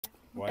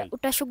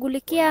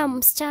Utashughulikia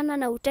msichana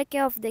na utake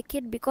care of the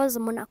kid because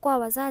mnakuwa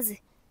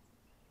wazazi.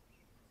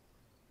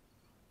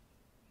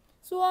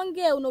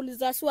 Suonge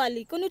unauliza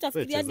swali. Kwani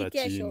utafikiria hadi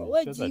kesho?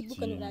 Wewe jibu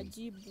kana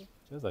unajibu.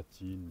 Cheza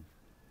chini.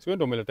 Sio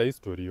ndio umeleta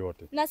history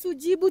yote. Na si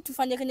ujibu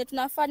tufanye kenye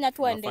tunafanya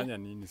tuende. Unafanya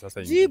nini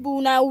sasa hivi? Jibu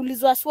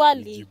unaulizwa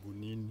swali. Jibu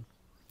nini?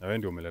 Na wewe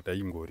ndio umeleta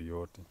hii ngori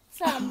yote.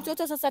 Sasa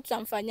mtoto sasa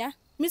tutamfanya.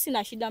 Mimi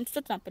sina shida,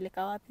 mtoto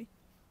tunampeleka wapi?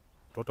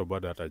 Mtoto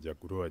bado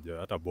hatajagrow,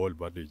 hata ball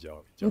bado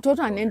hajao.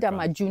 Mtoto anaenda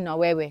majuu na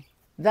wewe.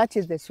 That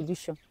is the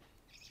solution.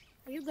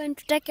 Are you going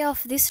to take care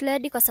of this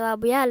lady kwa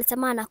sababu yeye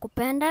alisema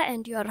anakupenda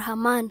and you are her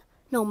man?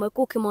 Na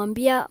umekuwa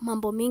ukimwambia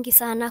mambo mingi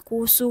sana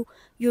kuhusu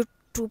you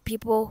two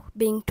people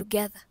being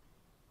together.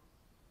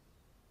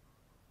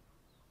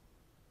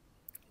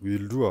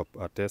 We'll do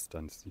a test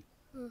and see.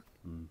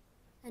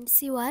 And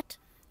see what?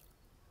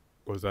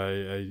 Because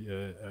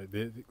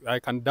I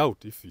can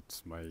doubt if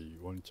it's my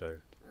own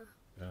child.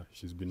 Yeah,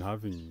 she's been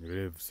having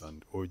raves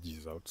and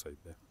orgies outside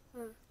there.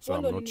 So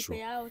I'm not sure.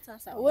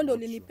 Wewe ndio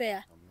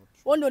ulinipea.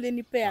 Wewe ndio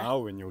ulinipea.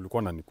 Hao wenye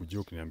ulikuwa unanikujia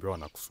ukiniambia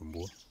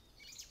wanakusumbua.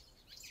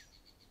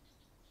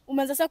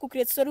 Umeanza sasa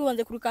kucreate story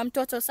uanze kuruka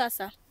mtoto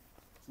sasa.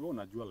 Wewe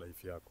unajua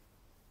life yako.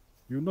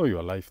 You know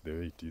your life the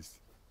way it is.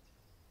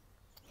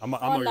 Ama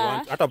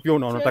hata pia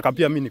unataka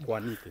pia mimi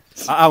nikuanike.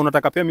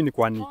 Unataka pia mimi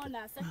nikuanike.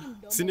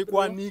 Si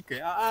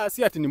nikuanike.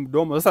 Si ati ni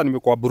mdomo. Sasa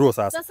nimekuwa bro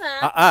sasa.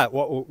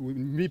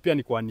 Mimi pia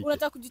nikuanike.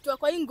 Unataka kujitoa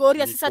kwa hii ngori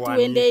sasa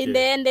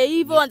tuende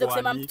hivyo anze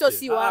kusema mtoto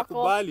si wako.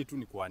 Kubali tu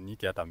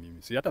nikuanike hata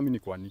mimi. Si hata mimi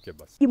nikuanike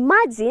basi.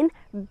 Imagine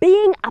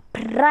being a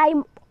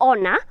prime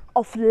owner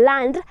of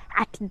land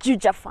at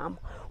Juja Farm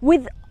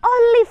with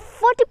only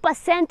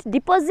 40%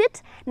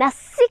 deposit na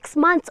 6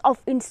 months of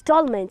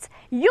installments.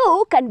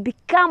 You can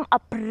become a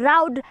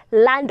proud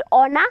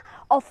landowner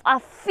of a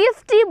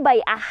 50 by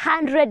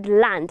 100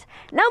 land.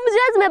 Na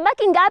mjua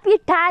zimebaki ngapi?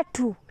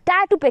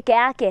 Tatu peke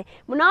yake.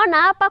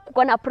 Mnaona hapa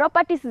kuko na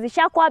properties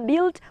zishakuwa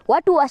built,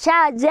 watu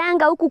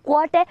washajenga huku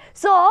kwote.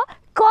 So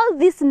call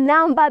this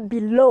number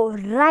below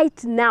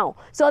right now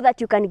so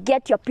that you can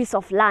get your piece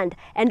of land.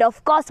 And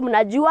of course,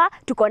 mnajua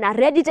tuko na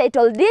ready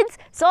title deeds,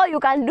 so you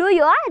can do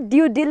your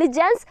due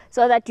diligence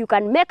so that you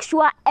can make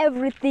sure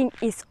everything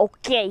is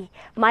okay.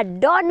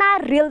 Madonna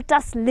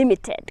Realtors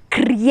Limited,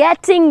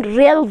 creating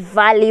real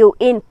value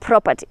in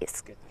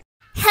properties.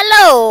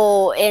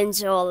 Hello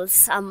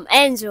angels, I'm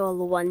Angel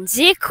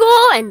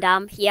Wanjiku and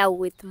I'm here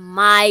with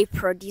my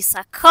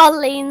producer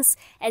Collins.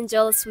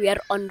 Angels, we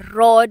are on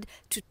road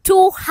to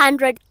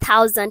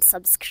 200,000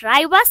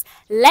 subscribers.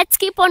 Let's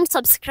keep on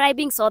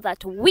subscribing so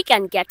that we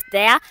can get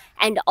there.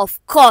 And of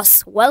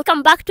course,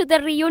 welcome back to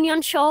the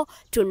reunion show.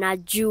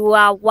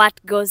 Tunajua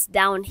what goes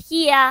down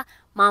here.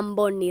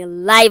 Mambo ni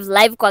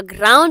live kwa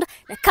ground.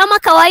 Na kama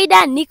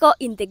kawaida niko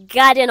in the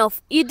Garden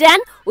of Eden.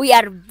 We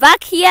are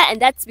back here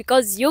and that's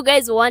because you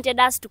guys wanted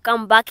us to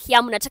come back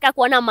here. Mnataka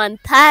kuona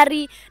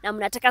mandhari na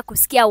mnataka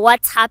kusikia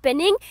what's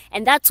happening,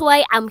 and that's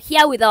why I'm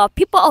here with our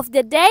people of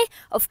the day.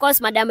 Of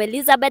course, Madam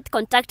Elizabeth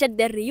contacted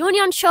the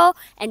reunion show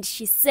and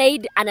she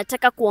said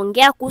anataka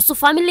kuongea kuhusu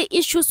family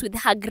issues with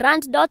her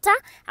granddaughter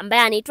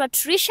ambaye anaitwa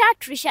Trisha.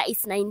 Trisha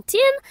is 19.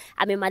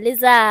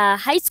 Amemaliza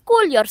high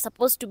school. You're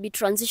supposed to be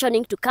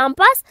transitioning to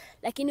campus.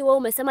 Lakini wewe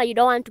umesema you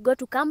don't want to go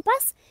to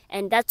campus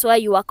and that's why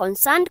you are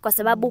concerned kwa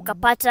sababu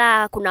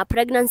ukapata kuna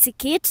pregnancy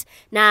kit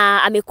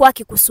na amekuwa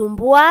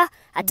akikusumbua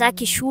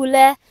hataki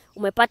shule.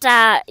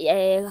 Umepata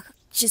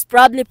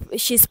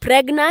she's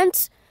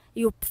pregnant.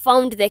 You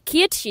found the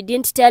kit, she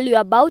didn't tell you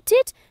about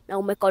it, na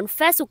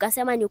umeconfess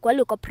ukasema ni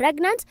ukweli uko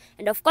pregnant,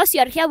 and of course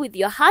you are here with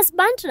your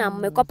husband na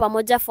mmekuwa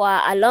pamoja for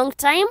a long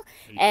time,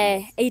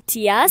 8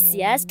 years,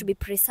 yes to be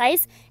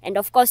precise, and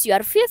of course you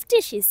are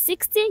 50, she's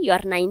 60, you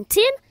are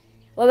 19.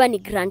 Wewe ni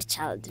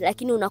grandchild,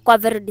 lakini unakuwa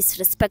very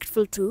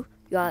disrespectful to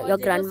your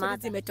grandmother.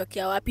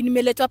 Zimetokea wapi?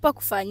 Nimeletwa hapa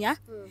kufanya.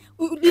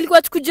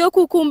 Nilikuwa tukuje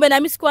huku kumbe na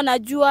mimi sikuwa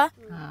najua.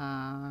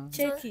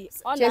 Cheki.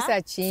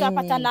 Cheza chini.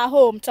 Tutapatana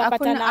home,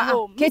 tutapatana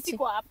home. Keti.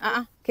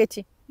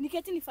 Keti. Ni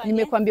keti nifanye.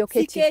 Nimekuambia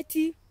keti.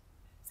 Keti.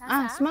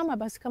 Simama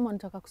basi kama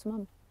unataka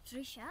kusimama.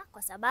 Trisha,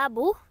 kwa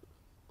sababu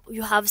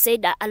you have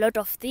said a lot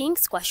of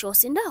things kwa show,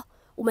 si ndio?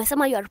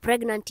 Umesema you are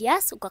pregnant,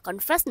 yes,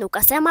 ukaconfess na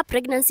ukasema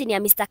pregnancy ni ya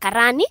Mr.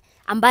 Karani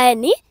ambaye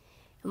ni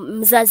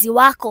mzazi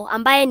wako,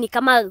 ambaye ni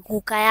kama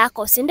guka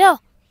yako, si ndio?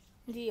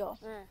 Ndio.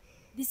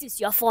 This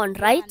is your phone,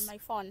 right? Yeah, my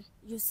phone.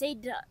 You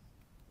said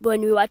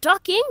when we were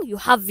talking, you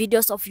have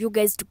videos of you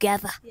guys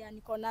together. Yeah,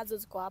 niko nazo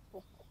ziko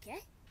hapo. Okay.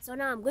 So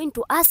now I'm going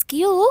to ask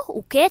you,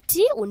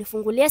 uketi,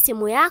 unifungulie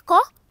simu yako,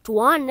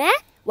 tuone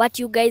what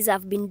you guys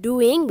have been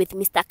doing with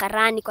Mr.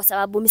 Karani. Kwa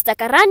sababu Mr.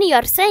 Karani, you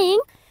are saying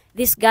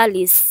this girl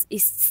is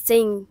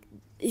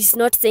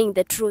not saying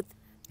the truth.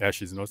 Yeah,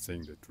 she's not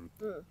saying the truth.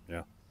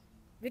 Yeah.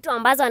 Vitu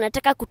ambazo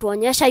anataka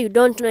kutuonyesha you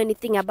don't know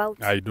anything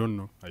about. I don't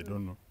know.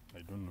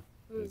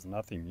 There's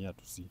nothing here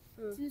to see.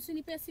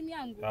 Nipe simu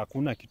yangu.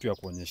 Hakuna kitu ya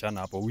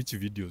kuonyeshana hapo. Which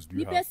videos do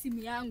you have? Nipe simu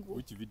yangu.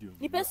 Which videos?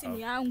 Nipe simu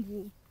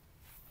yangu.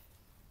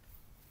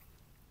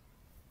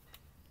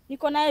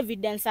 Niko na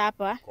evidence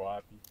hapa. Kwa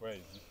wapi? Where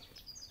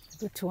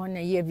is it?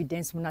 Tuone hii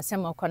evidence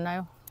mnasema uko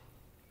nayo.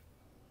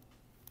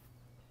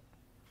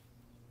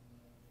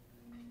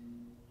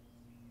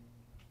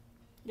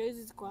 Ndio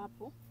hizi ziko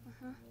hapo.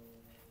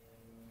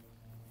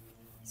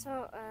 So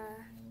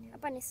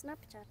hapa ni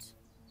Snapchat.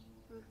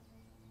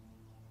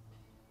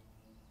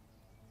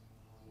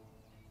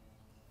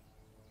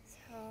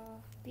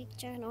 So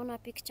picture, naona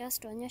pictures,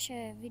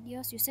 tuonyeshe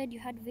videos. You said you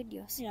had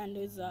videos. Ya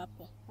ndio hizo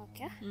hapo.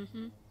 Okay.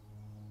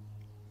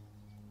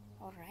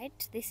 All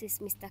right. This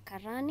is Mr.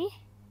 Karani.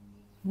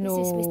 No.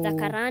 This is Mr.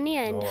 Karani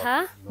and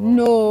her.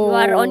 No. You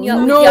are on your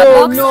no, with your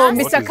boxers. no, What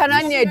Mr. is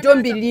Karani, I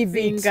don't believe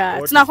it.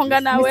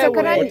 Tunakonga na Mr. wewe.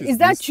 Karani, What is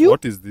that you?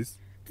 What is this?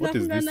 What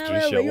is this,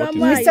 Trisha? What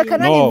is Mr.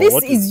 Karani, No, this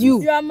what is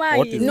you. You are mine.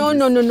 What is No, this?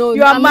 no, no, no.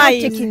 You are I'm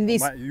mine. not taking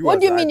this. You What are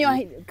do you mean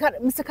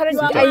that. Mr. Karani? You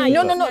are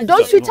No, mine. no, no.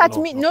 Don't sweet at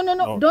No, me. no, No, no,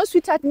 no. no. Don't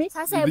sweet at me.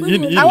 Sasa In- hebu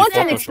in- niulize. I want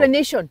an Photoshop.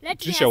 explanation. Let me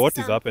Trisha, ask what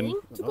is something. happening?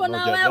 Tuko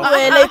na No,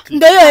 wewe.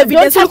 Ndio hiyo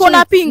evidence touch uko me.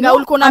 napinga,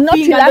 uko I'm not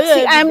napinga.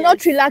 relaxing. I'm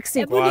not relaxing.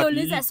 Hebu Wapi?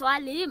 niulize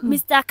swali.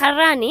 Mr.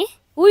 Karani,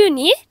 huyu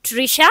ni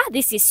Trisha,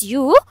 this is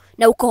you,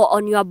 na uko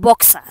on your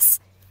boxers.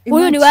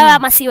 Huyu ni wewe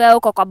ama si wewe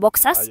uko kwa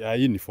boxers?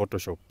 Hii ni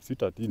Photoshop.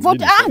 Sweetheart, hii ni- What-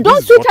 hii ni- ah, this don't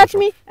is sweet at Photoshop.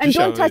 me and Trisha,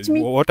 don't touch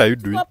me. What are you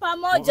doing? Kwa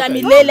pamoja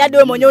milele hadi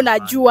wewe mwenyewe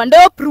unajua. Ndio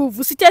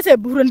prove. Usitete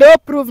bure, ndio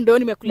prove ndio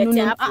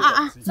nimekuletea hapa.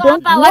 So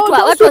hapa what don't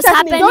was sweet at me.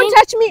 happening? Don't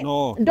touch me.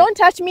 No. Don't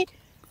touch me.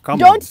 Come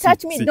Don't on, see,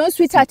 touch me. see, Don't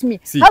sweet see, at me.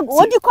 see, What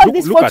see. do you call Look-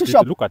 this look at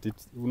Photoshop? it, look at it.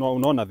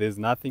 Unaona, there's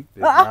nothing.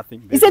 There's Ah, nothing.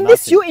 There's isn't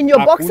this nothing. you in your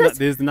Hakuna- boxers?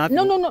 There's nothing.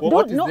 No, no, no, What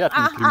don't- is no, there to ah,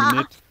 ah, ah.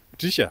 incriminate?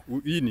 Trisha,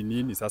 hii ni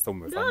nini sasa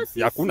umefanya?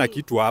 Sisi. Hakuna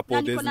kitu hapo.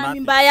 Na There's niko na nothing.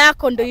 mimba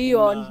yako ndio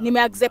hiyo.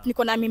 Nimeaccept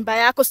niko na mimba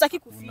yako. Sitaki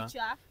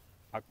kuficha.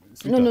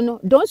 No, no, no.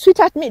 Don't sweet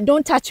at me.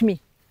 Don't touch me.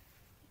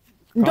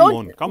 Come Don't.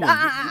 on, come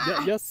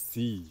on. Just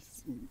see.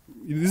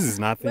 This is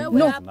nothing. Wewe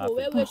This is hapo, nothing.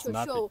 wewe It's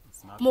nothing. shosho.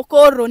 It's nothing.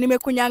 Mokoro,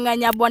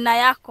 nimekunyang'anya bwana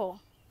yako.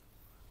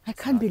 I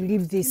can't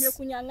believe this.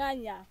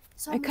 Nimekunyang'anya.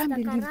 So I can't Mr.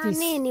 believe Karani,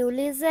 this.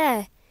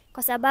 niulize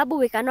kwa sababu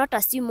we cannot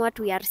assume what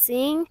we are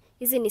seeing.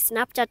 Hizi ni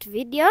Snapchat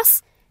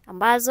videos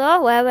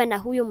ambazo wewe na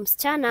huyu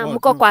msichana No,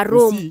 mko no, kwa you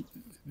room. see,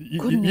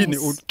 hii ni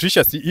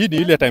Trisha, hii ni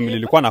ile time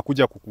nilikuwa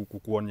nakuja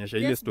kuonyesha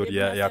ile Yes, story babe,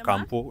 ya nasema.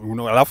 kampo,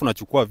 alafu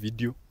nachukua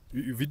video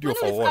for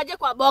what? Ulifikaje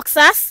kwa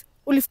boxers?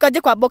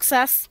 Ulifikaje kwa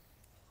boxers?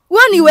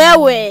 Wewe ni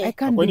wewe. I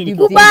can't Kwani believe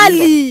niko this.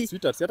 Kubali.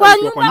 Sweetheart, si Kwa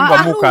hata nikiwa kwa nyumba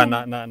nyumba muka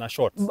room. na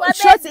shorts.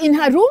 Shots in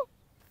her room?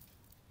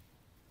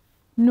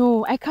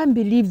 No, I can't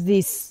believe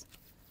this.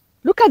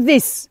 Look at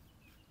this.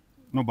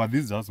 No, but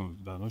this does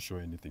not show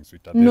anything,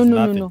 sweetheart. No, There's no,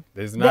 no, nothing. no.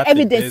 There's The nothing.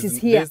 evidence is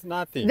here. There's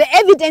nothing. The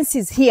evidence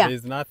is here.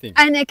 There's nothing.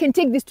 And I can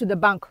take this to the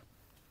bank.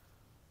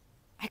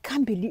 I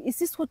can't believe. Is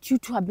this what you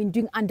two have been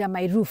doing under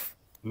my roof?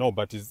 No,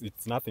 but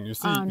it's nothing. You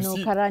see, Ah, you no,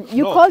 see. Karan.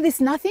 You no, call this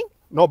nothing?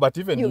 No, but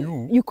even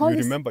you you call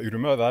this-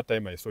 remember that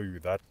time I saw you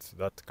with that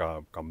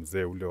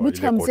kamzee ule wa Which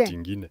ile kamzee? koti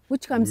ingine.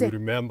 Which kamzee? You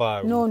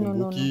remember? No, no,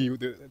 no, ukumbuki,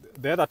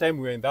 the other time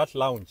we were in that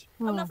lounge.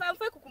 Unafaa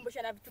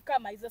kukumbushana vitu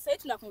kama hizo. Sasa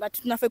tunakonga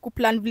tunafaa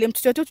kuplan vile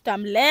mtoto wetu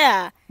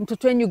tutamlea.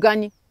 Mtoto wenu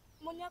gani?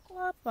 Mwenye ako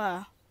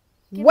hapa.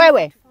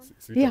 Wewe.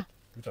 Yeah.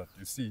 Sweetheart,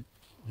 you see,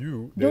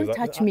 you Don't there's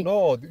touch me.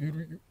 No,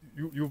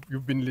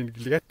 you've been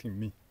neglecting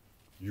me.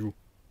 You.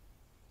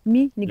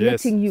 Me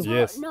neglecting Yes, you.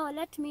 yes. No,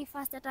 let me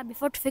first hata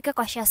before tufike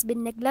kwa she has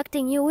been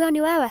neglecting you. Huyo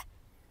ni wewe?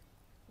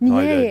 Ni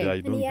No, yeye.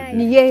 I don't Ni yeye. believe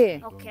Ni it.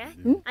 yeye. Okay.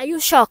 believe Are you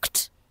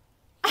shocked?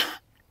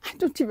 I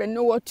don't even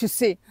know what to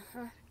say.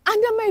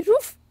 Under my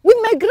roof with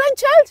my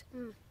grandchild?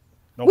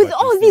 No, With but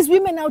all you see, these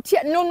women out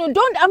here? No, no,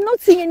 don't. I'm not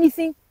seeing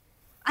anything.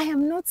 I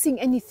am not seeing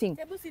anything.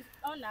 Hebu si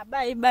ona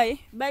bye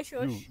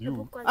shosh.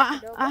 you.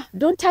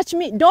 Don't touch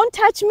me. Don't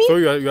touch me. So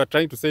you are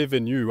trying to say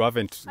even you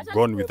haven't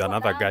gone with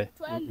another guy.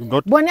 Twende.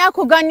 Not Bwana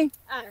yako gani?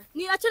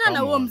 Ni achana na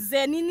Come huo on.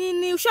 mzee.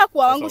 Ni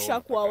ushakuwa wangu, Sasa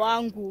ushakuwa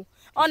wangu.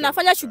 Ona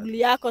fanya shughuli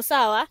yako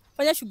sawa?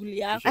 Fanya shughuli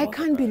yako. I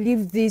can't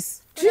believe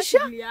this. Fanya Trisha?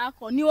 shughuli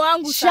yako. Ni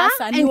wangu Sha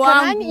sasa, ni and wangu.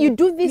 Karani, you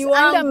do this Ni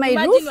under wangu. my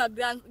Imagine roof? your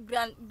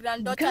granddaughter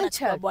Grandchild.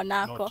 anachukua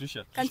bwanako. No,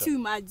 Trisha, Can't Trisha. you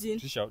imagine?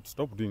 Trisha,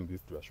 stop doing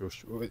this to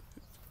Ashosh.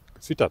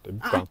 Sweetheart,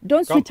 come.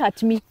 Don't come. sweet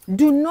at me.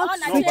 Do not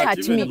Ona, sweet but at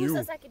even me. you-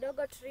 Sasa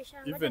kidogo Trisha,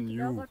 ngoja Even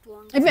kidogo you.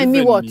 tuongee. Even me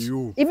Even what?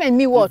 you. Even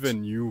me what?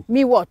 Even you.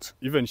 Me what?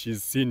 Even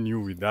she's seen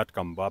you with that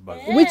kambaba.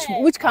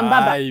 Which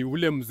kambaba? Ai,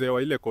 ule mzee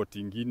wa ile koti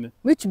ingine.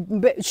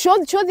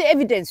 Show the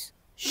evidence.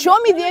 Show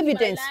me the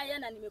evidence. Malaya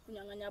na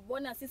nimekunyang'anya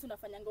bona, sisi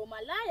unafanyanga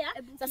umalaya.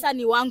 Sasa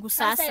ni wangu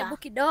Sasa sasa. hebu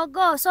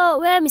kidogo. So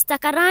wewe Mr.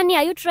 Karani,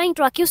 are you trying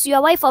to accuse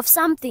your wife of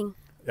something?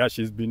 Yeah,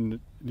 she's been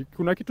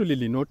kuna kitu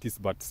lili notice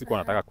but sikuwa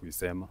nataka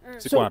kuisema.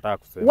 Sikuwa nataka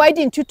kusema. Why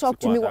didn't you talk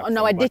to me Sikuwa nataka on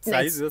our kusema, date but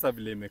saizi nights? sasa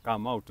vile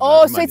imekam out.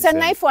 Oh, lazima so it's a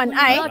niseme. knife for an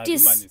eye? Notice.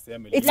 Lazima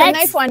niseme. It's Nili a Let's-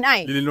 knife for an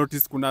eye. Nili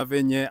notice kuna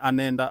venye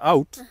anaenda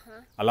out.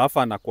 Alafu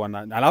anakuwa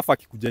alafu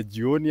akikuja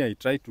jioni I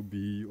try to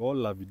be all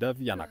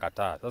lavidavi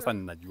anakataa. Sasa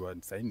ninajua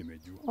sasa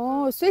nimejua.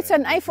 Oh, so it's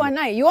an eye for an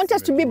eye. You want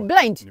us to be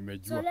blind? So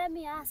Nimejua. let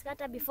me ask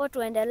hata before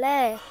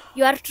tuendelee.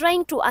 You are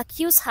trying to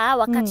accuse her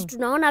wakati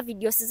tunaona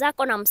videos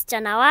zako na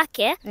msichana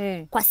wake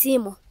kwa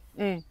simu.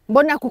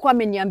 Mbona hukuwa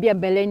ameniambia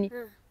mbeleni?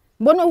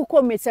 Mbona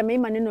hukuwa umesema hii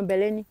maneno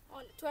mbeleni?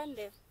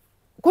 Twende.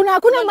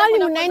 Hakuna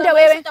mahali mnaenda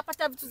wewe?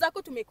 Utapata vitu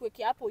zako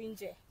tumekuwekea hapo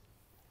nje.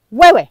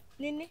 Wewe,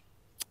 Nini?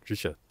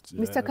 Trisha.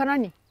 Mr.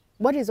 Karani,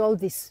 what is all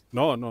this?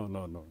 No.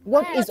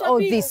 What Haya, is all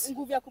wapi this?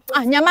 nguvu ya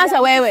kupost Nyamaza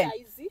video wewe. saa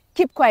hizi?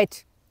 Keep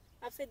quiet.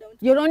 I've said don't.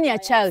 You're only a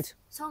child.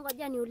 So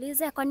ngoja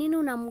niulize, kwa nini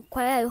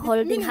why are you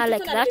holding her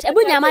like that?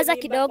 Hebu nyamaza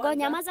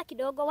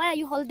kidogo. Why are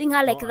you holding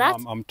her like that?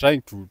 I'm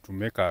trying to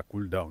make her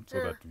cool down so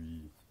that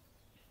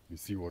we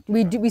see what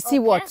We see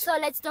what. So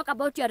let's talk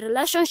about your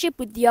relationship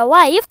with your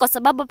wife, kwa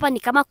sababu hapa ni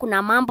kama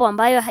kuna mambo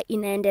ambayo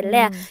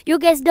inaendelea. You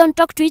guys don't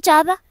talk to each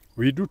other?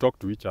 We do talk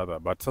to each other,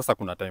 but sasa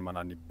kuna time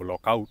anani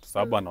block out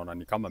sababu anaona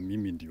ni kama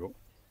mimi ndio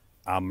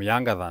I'm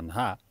younger than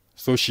her,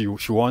 so she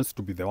wants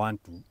to be the one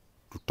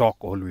to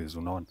talk always,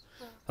 unaona.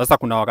 Sasa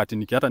kuna wakati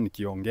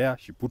nikiongea,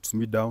 she puts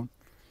me down.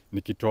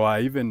 Nikitoa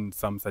even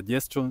some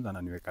suggestions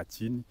ananiweka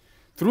chini.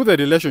 Through the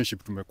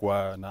relationship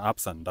tumekuwa na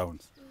ups and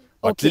downs.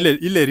 But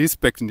ile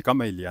respect ni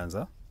kama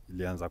ilianza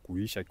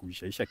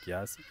kuisha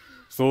kiasi.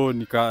 So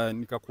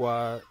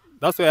nikakuwa,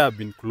 that's why I've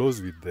been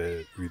close with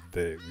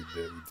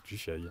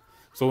Trisha here.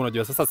 So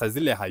unajua sasa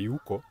zile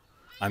hayuko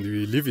and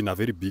we live in a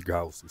very big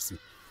house, you see.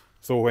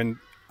 So when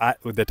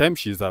the time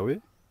she's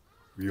away,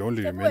 we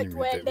only remaining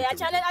with the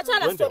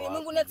achana story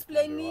Mungu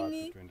explain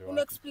nini?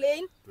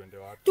 Unexplain?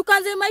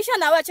 Tukanze maisha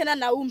na wewe achana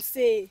na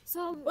umse.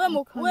 So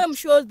wewe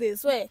mshow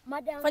this way.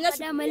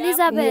 Madam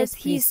Elizabeth, yes,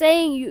 he's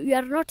saying you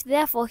are not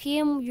there for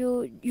him,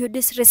 you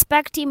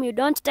disrespect him, you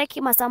don't take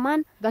him as a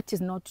man. That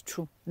is not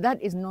true.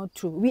 That is not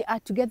true. We are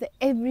together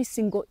every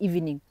single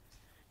evening.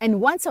 And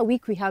once a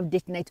week we have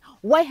date night.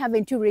 Why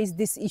haven't you raised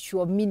this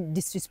issue of me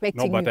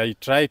disrespecting you? No, but I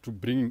try to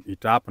bring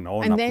it up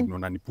now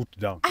and put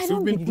down. So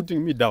you've been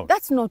putting me down.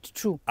 That's not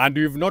true. And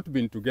we've not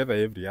been together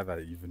every other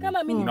evening.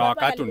 Na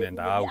wakati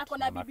unaenda out,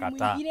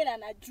 unakataa.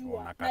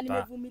 Na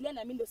nimevumilia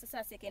na mimi ndo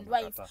sasa second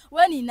wife.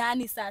 Wewe ni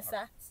nani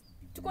sasa?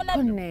 Tuko na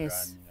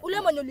goodness.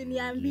 Ule mwenye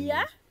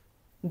uliniambia.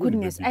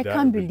 Goodness, I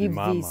can't believe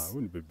this.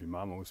 Huyu ni baby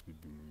mama, huyu si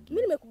baby mwingine.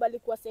 Mimi nimekubali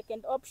kuwa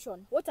second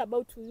option. What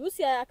about you?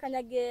 Si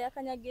akanyage.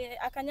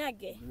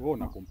 Wewe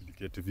una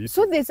complicate vitu.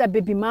 So there's a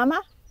baby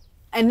mama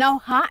and now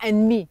her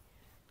and me.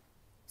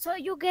 So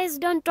you guys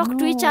don't talk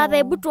to each other.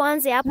 Hebu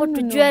tuanze hapo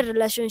tujue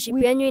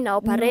relationship yenu ina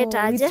operate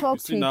aje. We talk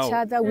to each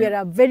other. We are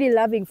a very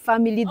loving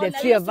family, the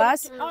three of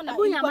us.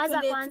 Hebu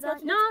nyamaza kwanza.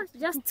 No,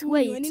 just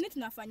wait. Nini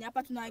tunafanya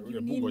hapa,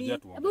 tunaargue nini?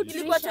 Hebu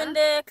tulikuwa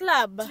twende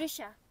club.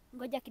 Trisha,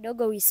 ngoja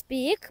kidogo we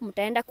speak,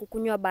 mtaenda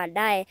kukunywa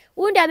baadaye.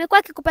 Huyu ndiye amekuwa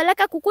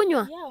akikupeleka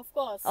kukunywa? Yeah, of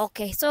course.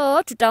 Okay,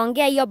 so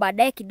tutaongea hiyo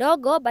baadaye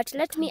kidogo, but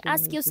let me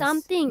ask you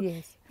something.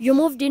 Yes. You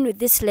moved in with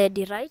this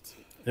lady, right?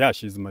 Yeah,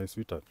 she's my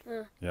sweetheart.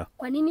 Yeah.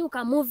 Kwa nini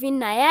uka move in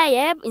na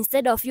yeye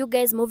instead of you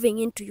guys moving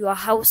into your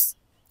house?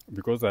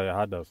 Because I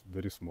had a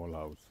very small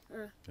house.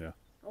 Yeah.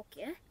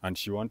 Okay. And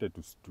she wanted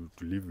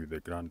to live with the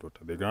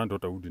granddaughter. The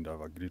granddaughter wouldn't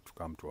have agreed to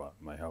come to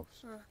my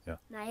house. Yeah.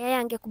 Na yeye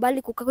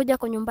angekubali kukuja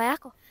kwa nyumba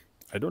yako?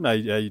 I don't know.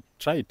 I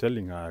tried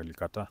telling her,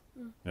 alikata.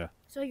 Yeah.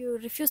 So you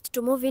refused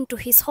to move into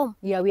his home?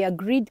 Yeah, we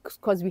agreed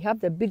because we have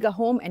the bigger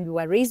home and we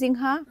were raising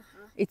her.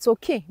 It's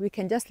okay. We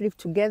can just live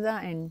together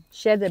and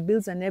share the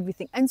bills and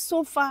everything. And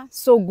so far,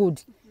 so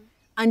good.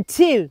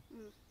 Until,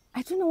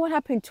 I don't know what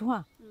happened to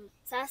her.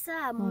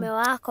 Sasa mume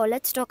wako,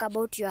 let's talk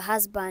about your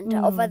husband.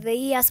 Over the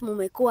years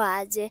mumekuwa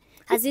aje?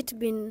 Has it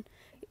been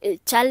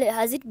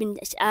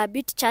a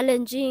bit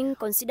challenging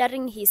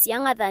considering he's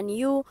younger than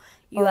you?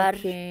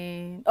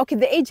 Okay,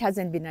 the age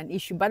hasn't been an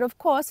issue, but of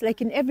course, like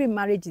in every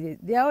marriage,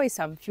 there are always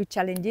some few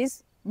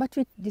challenges, but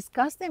we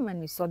discuss them and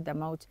we sort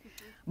them out.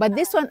 But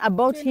this one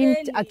about him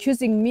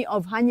accusing me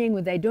of hanging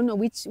with I don't know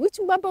which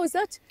mubaba was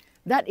that?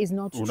 That is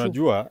not true.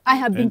 Unajua, I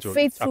have been Angel,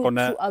 faithful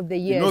throughout the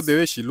years. You know the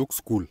way she looks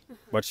cool,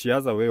 but she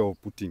has a way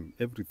of putting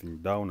everything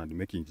down and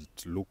making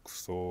it look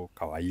so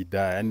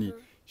kawaida. Yani,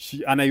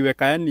 she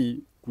anaiweka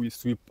yani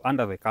sweep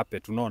under the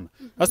carpet, unaona.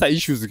 Sasa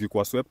issues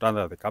zikikuwa swept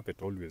under the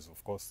carpet always,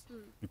 of course.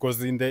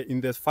 Because in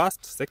the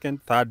first, second,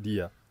 third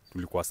year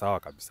tulikuwa sawa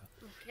kabisa.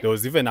 There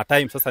was even a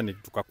time sasa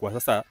tukakuwa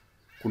sasa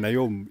kuna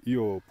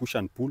hiyo push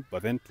and pull,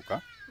 but then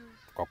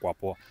tukakuwa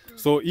poa.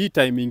 So hii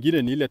time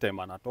ingine ni ile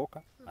time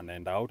anatoka,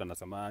 anaenda out,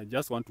 anasema I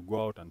just want to go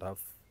out and have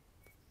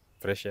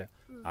fresh air.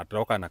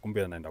 Atoka na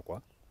kumbe anaenda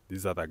kwa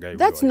this other guy.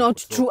 That's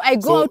not true. I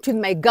go out with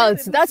my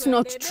girls. That's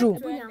not true.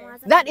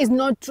 That is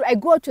not true. I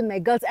go out with my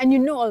girls and you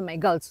know all my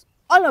girls.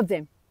 All of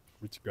them.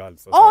 Which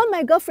girls? All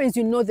my girlfriends,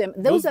 you know them.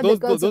 Those are the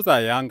girls. Those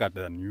are younger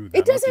than you.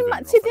 It doesn't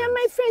matter. See, they're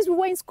my friends. We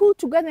were in school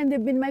together and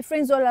they've been my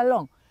friends all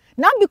along.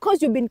 Now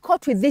because you've been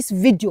caught with this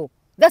video,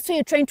 that's why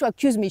you're trying to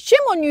accuse me. Shame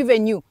on you,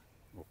 even you.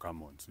 Oh,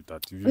 come on,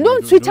 sweetheart.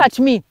 Don't sweetheart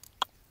me.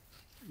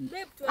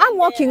 Babe, I'm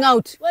walking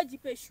out.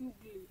 Jipe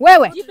shughuli.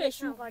 Wewe.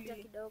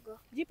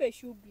 Jipe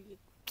shughuli.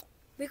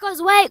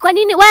 Because why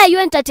are you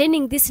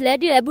entertaining this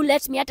lady? Hebu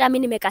let me, hata mimi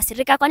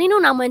nimekasirika. Kwa nini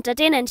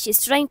unamu-entertain and she's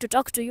trying to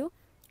talk to you?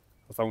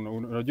 Sasa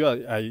unajua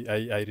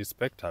I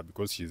respect her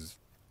because she's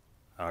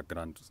her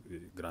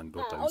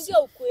granddaughter.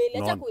 Ongea ukweli,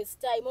 acha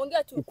kuwaste time.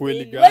 Ongea tu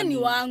ukweli. Wewe ni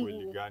wangu.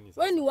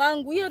 Wewe ni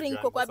wangu. Hiyo ring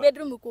kwa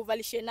bedroom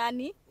ukuvalishe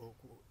nani?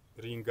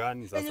 Ring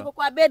gani sasa? Ring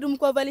kwa bedroom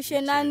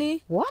ukuvalishe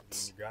nani?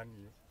 What?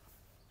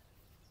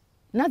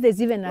 Now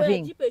there's even a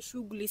ring. Jipe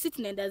shughuli. Sisi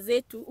tunaenda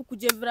zetu,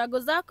 ukuje virago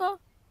zako.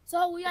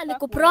 So huyo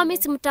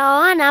alikupromise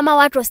mtaoana ama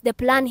what was the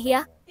plan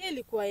here?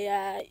 Ilikuwa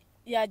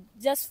ya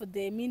just for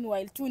the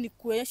meanwhile tu ni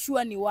kuwa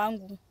sure ni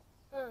wangu.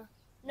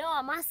 No,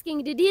 I'm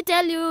asking, did he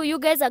tell you you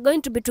guys are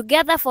going to be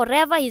together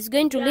forever? He's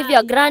going to leave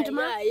your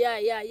grandma?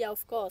 Yeah,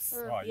 of course.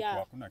 Yeah.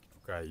 Hakuna kitu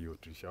kaa hiyo,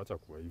 Trisha, acha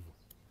kuwa hivyo.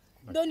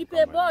 Ndo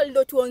nipe ball,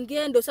 ndo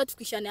tuongee, ndo sasa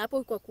tukishane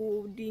hapo kwa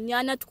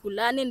kudinyana,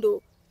 tukulane,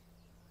 ndo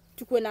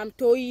tukue na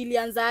mtoi.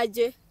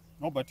 Ilianzaje?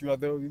 No, but you are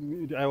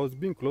the, I was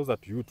being closer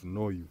to you to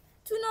know you.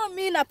 To know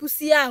me na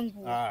pusi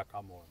yangu.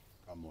 Come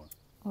on.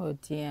 Oh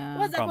dear.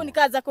 Waza kwa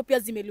nikaza zako pia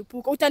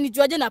zimelipuka.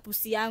 Utanijuaje na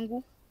pusi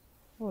yangu?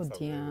 Oh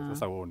dear.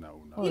 Sasa una.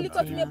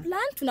 Ilikuwa tumeplan,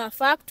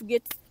 tunafaa to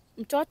get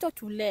mtoto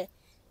tule.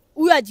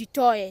 Huyu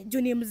ajitoe,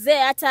 juu ni mzee,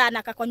 hata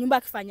anakaa kwa nyumba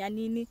akifanya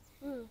nini.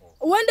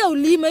 Uende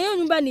ulime, hiyo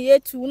nyumba ni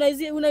yetu.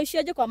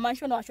 Unaishiaje kwa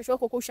mansion na washosho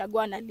wako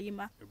ushagua na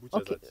lima?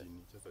 Okay.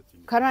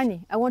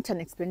 Karani, I want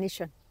an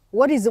explanation.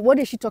 What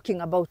is she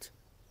talking about?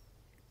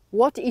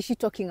 What is she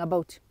talking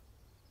about?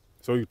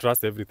 So you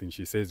trust everything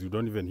she says, you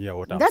don't even hear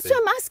what I'm That's saying.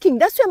 what I'm asking.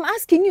 That's what I'm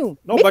asking you.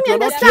 No, Make but me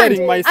you're understand. not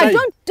hearing my side.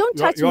 Don't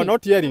touch me. You're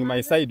not hearing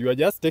my side. You are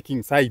just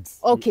taking sides.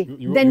 Okay,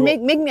 then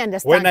make me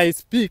understand. When I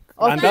speak,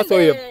 Okay. and that's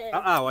why you...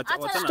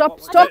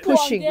 Stop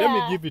pushing. Let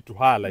me give it to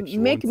her like she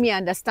Make wants me it.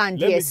 understand,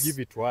 Let yes. me give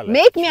it to her like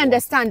Make she me wants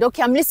understand.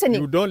 Okay, I'm it.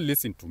 listening. You don't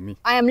listen to me.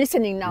 I am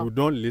listening now. You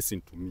don't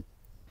listen to me.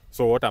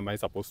 So what am I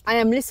supposed to do?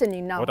 I am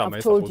listening now. What am I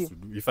I've told supposed you.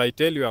 to do? If I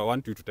tell you I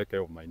want you to take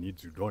care of my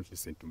needs, you don't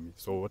listen to me.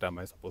 So what am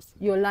I supposed to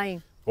do? You're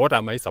lying. What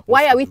am I supposed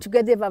Why to are we do?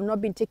 together if I've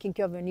not been taking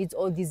care of your needs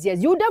all these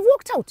years? You would have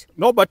walked out.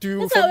 No, but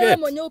you Sasa wewe forget.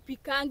 mwenyewe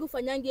upikangi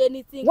ufanyangi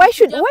anything. Why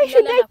should Kuja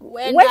kulala na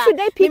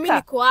kuenda. I pick Mimi her?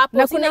 niko hapo,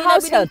 Na sina kuna inabidi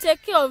house help.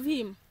 take care of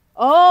him.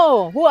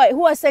 Oh,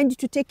 who assigned you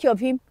to take care of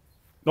him?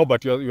 No,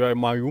 but you are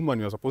my woman.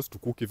 You are supposed to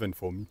cook even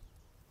for me.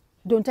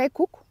 Don't I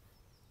cook?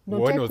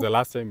 Don't When I was cook? the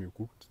last time you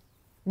cooked?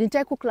 Didn't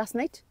I cook last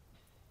night?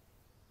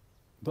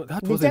 That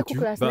Did I wasn't cook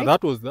you. last night?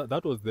 That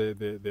was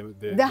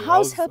the The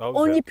house help house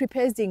only help.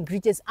 prepares the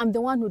ingredients. I'm the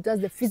one who does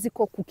the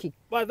physical cooking.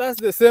 But that's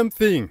the same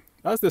thing.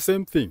 That's the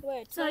same thing.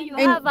 Wait, So you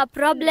have a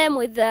problem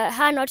with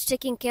her not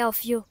taking care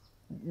of you?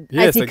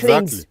 Yes, he exactly.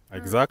 claims.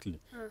 Exactly.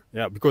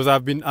 Yeah, because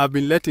I've been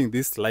letting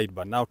this slide,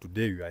 but now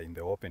today you are in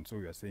the open, so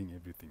you are saying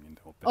everything in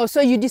the open. Oh,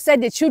 so you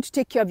decided she would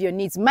take care of your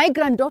needs. My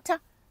granddaughter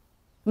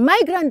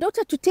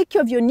to take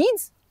care of your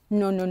needs?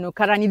 No,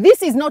 Karani,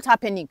 this is not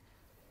happening.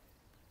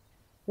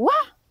 What?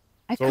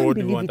 I So can't what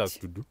do believe you want it. us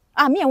to do?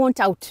 Me, I want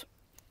out.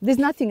 There's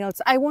nothing else.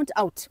 I want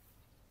out.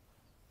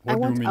 What I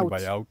do want you mean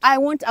by out? I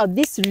want out.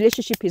 This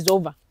relationship is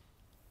over.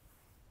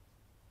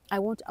 I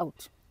want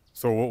out.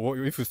 So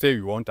if you say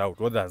you want out,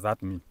 what does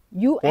that mean?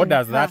 You What and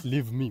does her. that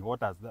leave me? Where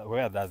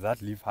does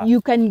that leave her?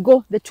 You can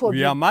go, the two of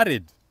We you. are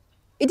married.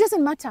 It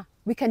doesn't matter.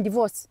 We can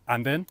divorce.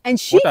 And then? And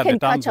she what are can the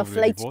terms catch a of the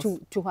flight divorce?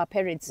 to her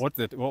parents. What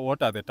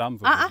are the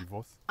terms of the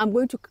divorce? I'm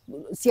going to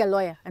see a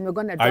lawyer and we're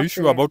going to Are you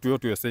sure about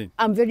what you're saying?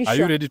 I'm very Are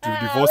sure. you ready to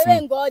divorce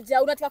wewe me?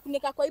 ngoja, unataka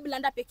kunika kwa hii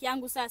blanda peke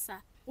yangu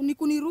sasa.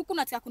 Unikuniruka,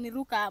 unataka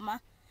kuniruka ama?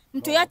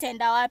 Mtu yeye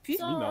ataenda wapi?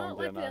 Mimi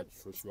naongea na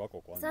shoshu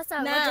wako kwanza.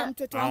 Sasa Na ngoja.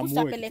 mtoto wangu Amue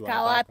kitu tutapeleka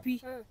anataka.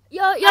 wapi?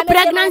 Your Amesema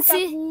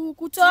pregnancy.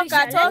 kutoka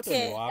Trisha,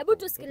 toke. Hebu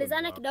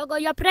tusikilizane kidogo.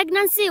 Your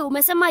pregnancy,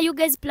 umesema you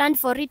guys planned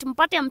for it.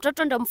 Mpate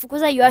mtoto ndo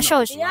mfukuza your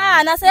shosh.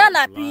 Ya, na sasa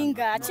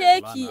napinga.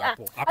 Cheki.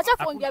 hapo.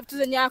 Acha kuongea vitu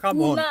zenye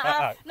Come on. hakuna.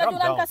 Na Calm down,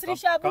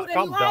 tunanikasirisha bure,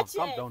 calm down, niwache.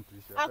 calm down,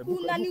 Trisha.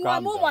 Hakuna, Hebu ni calm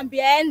uamue down.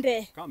 mwambie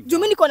aende. Calm Juu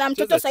down. mimi niko na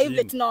mtoto Cheza sasa hivi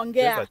chini.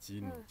 tunaongea. Cheza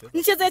chini.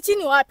 Nicheze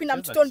chini wapi na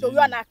Cheza mtoto ndo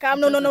huyo chini.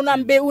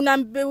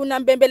 anakaa?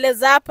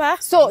 Unambembeleza hapa.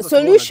 So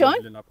solution,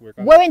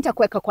 wewe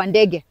nitakuweka kwa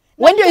ndege.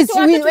 Wende na mtoto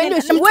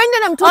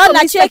na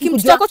mimi sitaki cheki mtoto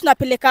kujua. wako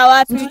tunapeleka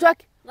wapi? Mtoto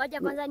wake.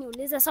 Ngoja kwanza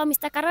niulize. So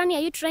Mr. Karani,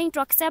 are you trying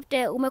to accept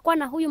umekuwa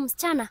na huyu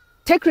msichana?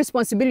 Take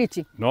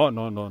responsibility. No.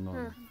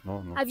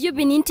 Have you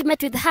been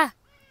intimate with her?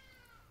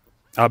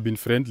 I've been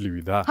friendly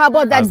with her. How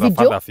about that as a video?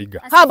 father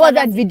figure. How about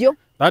that video?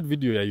 That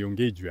video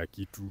haiongei juu ya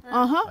kitu.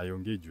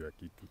 Haiongei juu ya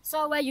kitu.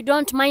 So where you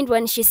don't mind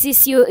when she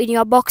sees you in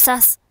your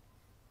boxers?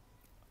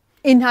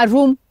 In her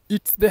room,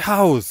 It's the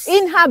house.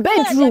 in her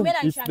bedroom.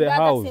 It's the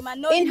house.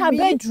 In her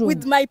bedroom.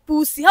 With my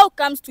pussy. How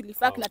comes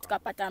tulifak na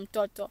tukapata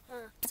mtoto?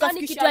 So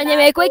ni kitu yenye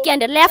imekuwa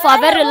ikiendelea for a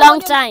very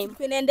long time.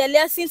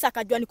 Inaendelea since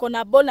akajua niko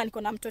na ball na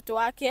niko na mtoto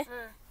wake.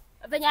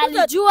 Venye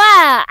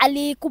alijua,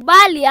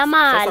 alikubali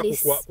ama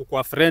Sasa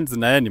kukua friends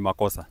na yeye ni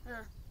makosa.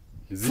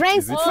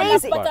 Friends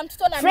Napata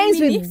mtoto na friends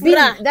mimi with ni being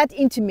furaha. that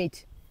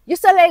intimate.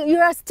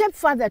 You're a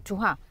stepfather to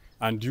her.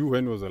 And you,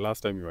 when was the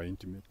last time you were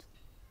intimate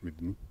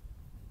with me?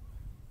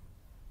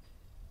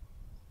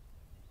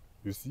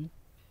 You see?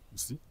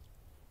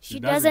 she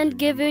doesn't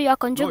give you your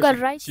conjugal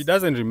rights. She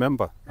doesn't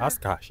remember.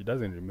 Ask her. She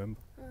doesn't remember.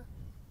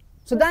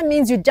 So that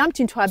means you jumped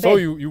into her So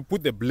bed. you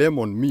put the blame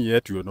on me,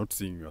 yet you're not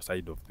seeing your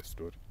side of the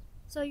story.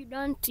 So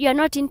you're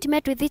not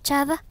intimate with each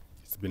other?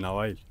 It's been a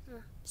while.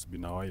 It's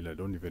been a while. I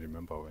don't even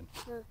remember when.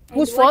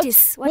 Whose What fault?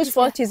 is Whose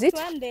fault is it?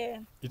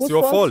 Twende. It's Whose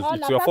your fault? fault. Oh,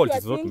 It's your napata fault. your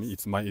It's not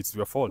things. me. It's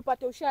your fault.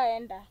 Tupate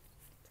ushaenda.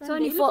 So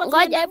ni Tulikuwa ngoja,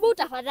 tunaenda- hebu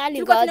tafadhali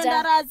tulikuwa tunaenda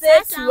ngoja. raha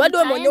zetu, Sasa wewe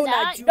ndio mwenyewe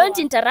mtaenda. unajua. Don't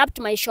interrupt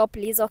my show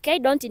please, okay?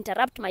 Don't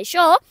interrupt my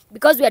show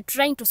because we are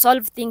trying to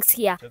solve things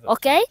here,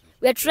 okay?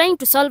 We are trying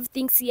to solve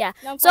things here.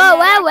 Na So mfanya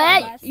haraka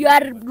wewe, basi. you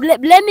are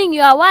blaming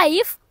your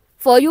wife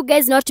for you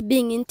guys not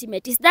being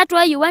intimate. Is that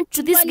why you went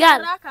to this Fanya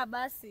girl? haraka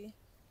basi.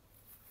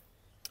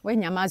 We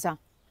nyamaza.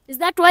 Is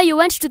that why you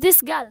went to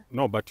this girl?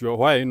 No, but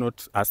why are you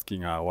not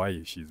asking her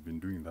why she's been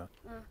doing that?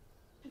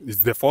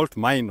 Is the fault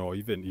mine or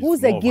even is Who's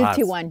the more of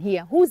guilty hers? one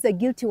here? Who's the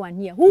guilty one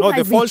here? Who No,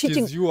 has the been fault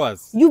cheating? is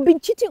yours. You've been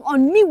cheating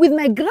on me with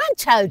my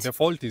grandchild. The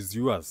fault is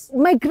yours.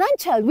 My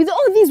grandchild, with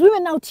all these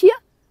women out here.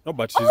 No,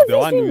 but she's All the these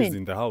one who is women.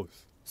 in the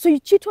house. So you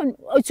cheat on,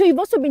 so you've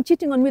also been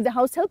cheating on with the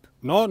house help?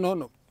 No, no,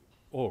 no.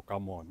 Oh,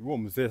 come on. Huo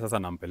mzee sasa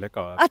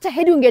nampeleka wapi? Hata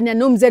heri ungenia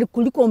no mzee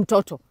kuliko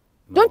mtoto.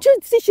 Don't you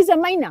see she's a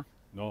minor?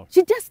 No,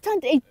 She just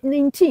turned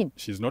 19.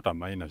 she's not a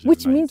minor. She's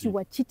Which 19. means you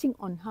were cheating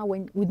on her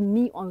with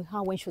me on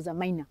her when she was a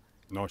minor.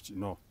 No,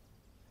 no.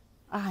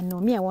 Ah,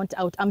 no, me, I want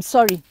out. I'm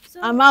sorry.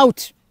 I'm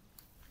out.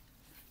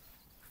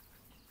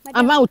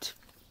 I'm out.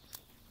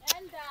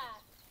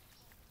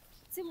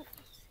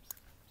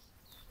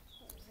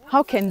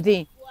 How can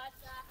they?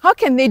 How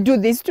can they do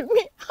this to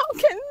me? How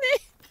can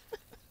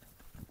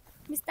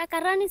they? Mr.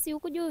 Karani, si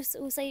ukuja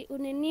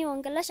unini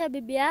ongelesha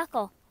bibi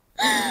yako?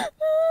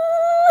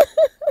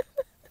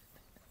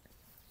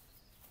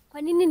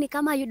 Kwa nini ni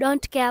kama you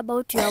don't care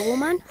about your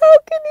woman? How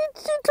can you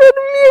cheat on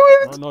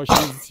me with... No,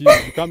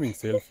 she's becoming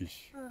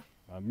selfish.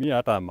 Me,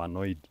 hata I'm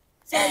annoyed.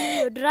 So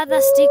you'd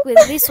rather stick with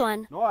this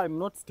one? No, I'm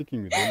not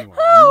sticking with anyone.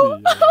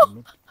 Really, I'm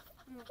not.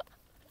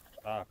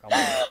 Come on.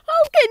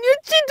 How can you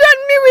cheat on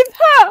me with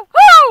her?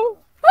 How?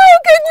 How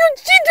can you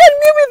cheat on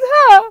me with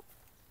her?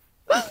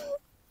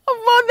 Of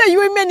all the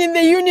women in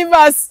the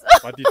universe.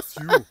 But it's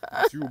you.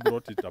 It's you who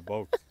brought it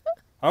about.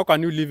 How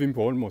can you leave him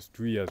for almost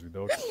 2 years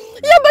without...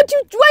 Yeah, but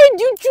why did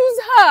you choose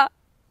her?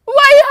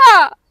 Why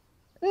her?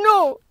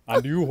 No.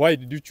 And you, why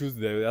did you choose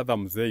the other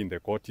mzee in the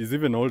court? He's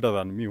even older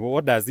than me.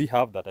 What does he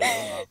have that I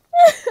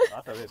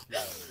don't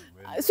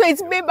have? So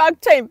it's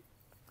payback time.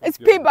 It's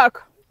payback.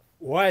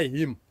 Why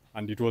him?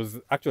 And it was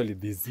actually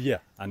this year.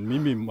 And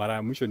mimi mara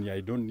ya mwisho ni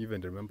I don't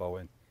even remember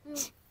when. When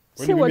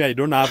Say mimi what? I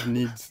don't have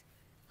needs.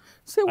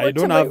 Say I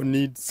don't whatever have you-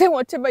 needs. Say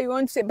whatever you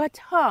want to say, but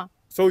her.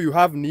 So you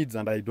have needs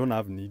and I don't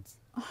have needs.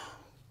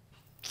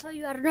 So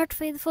you are not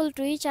faithful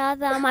to each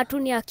other ama tu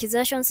ni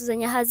accusations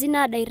zenye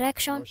hazina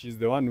direction? No, she's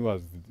the one who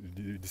has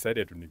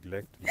decided to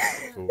neglect me.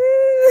 So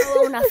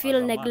So una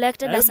feel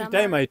neglected as a every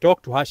time man? I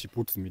talk to her, she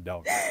puts me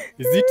down.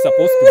 Is it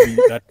supposed to be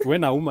that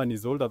when a woman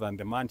is older than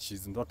the man,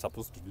 she's not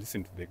supposed to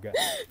listen to the guy?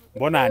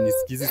 Mbona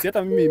anisikizi? Si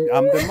hata mimi,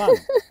 I'm the man.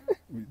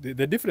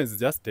 The difference is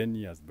just 10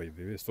 years, by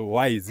the way. So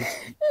why is it?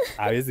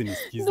 Hawezi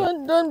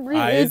nisikiza. Don't bring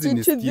age Hawezi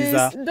into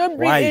nisikiza. this. Don't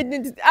bring Why? age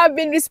into this. I've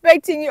been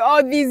respecting you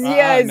all these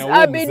years. na huo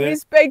I've been mzee.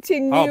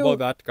 respecting How you. about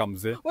that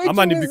kamze? Which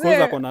Ama ni mzee?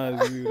 because ako na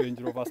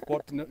Range Rover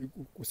Sport,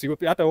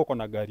 hata uko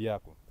na gari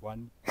yako.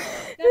 Kwani?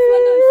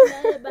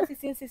 Basi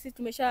sisi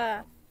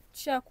tumesha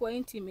kuwa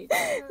intimate.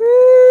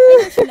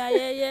 Ishi na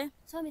yeye.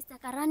 So Mr.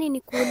 Karani,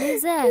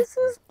 nikuulize,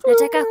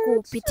 nataka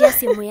kupitia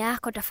simu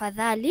yako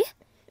tafadhali,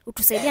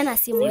 utusaidia na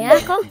simu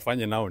yako.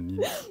 Mfanye nao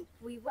nini?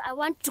 I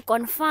want to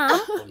confirm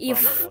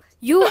if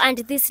you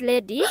and this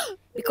lady,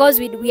 because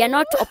we are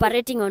not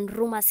operating on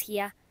rumors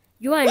here,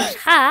 you and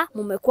her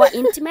mumekuwa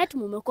intimate,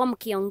 mumekuwa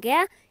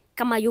mkiongea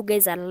kama you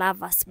guys are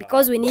lovers,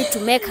 because we need to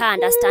make her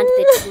understand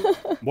the truth.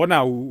 Mbona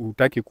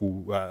hutaki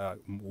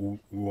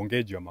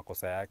uongee juu ya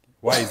makosa yake?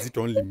 Why is it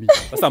only me?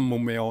 Sasa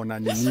mmeona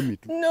ni mimi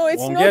tu. No,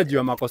 it's Ongea not. juu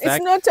ya makosa It's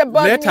yake. not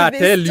about Let me her this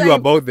tell you time.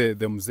 about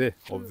the mzee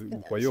of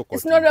kwa hiyo It's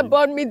koti not ingine.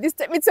 about me this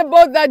time. It's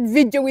about that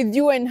video with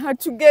you and her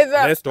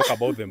together. Let's talk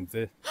about the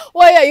mzee.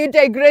 Why are you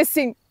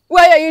digressing?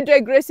 Why are you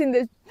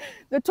digressing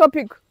the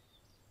topic?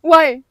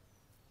 Why?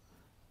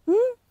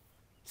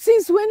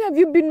 Since when have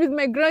you been with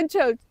my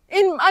grandchild?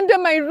 Under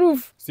my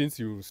roof? Since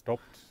you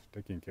stopped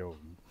taking care of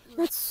me.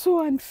 That's so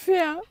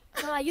unfair.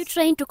 So are you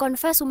trying to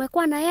confess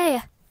umekuwa na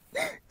yeye?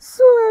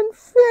 So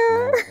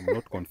unfair. No, I'm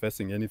not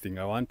confessing anything.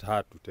 I want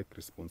her to take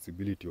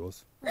responsibility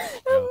also.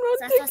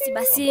 Sasa si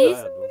basi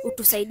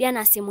utusaidia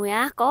na simu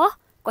yako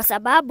kwa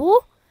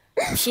sababu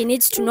she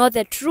needs to know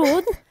the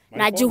truth.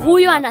 Na juu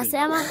huyo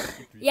anasema,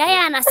 yeye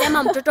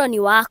anasema mtoto ni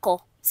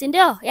wako. Si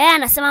ndio? Yeye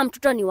anasema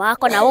mtoto ni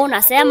wako na wewe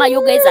unasema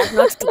you guys are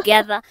not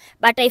together.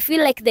 But I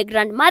feel like the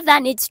grandmother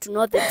needs to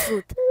know the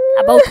truth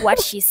about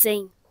what she's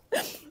saying.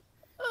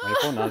 My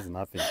phone has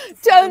nothing.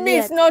 Tell me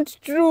it's not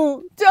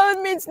true.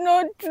 Tell me it's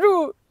not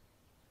true.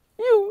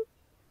 You.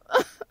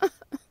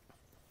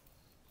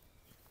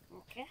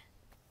 Okay.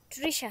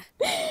 Trisha,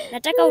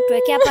 nataka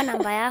utuweke hapa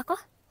namba yako.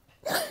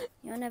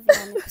 Nione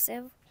vile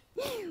nikusave.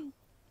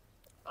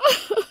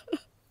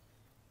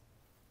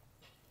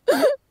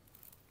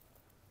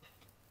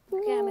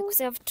 Okay,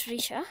 amekusave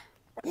Trisha.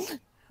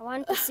 I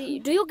want to see.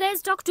 Do you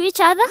guys talk to each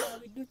other?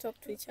 We do talk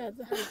to each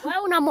other.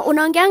 Wewe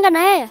unaongeanga na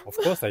yeye? Of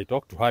course, I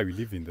talk to her. We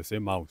live in the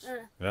same house.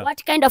 Yeah.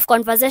 What kind of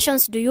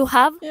conversations do you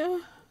have?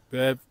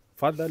 Yeah.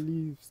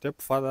 Fatherly,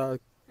 stepfather,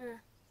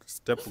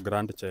 step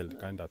grandchild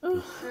kind of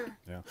thing.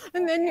 Yeah.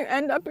 And then you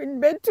end up in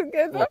bed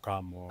together. Oh,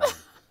 come on.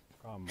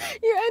 Come on.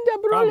 You end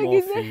up Come rolling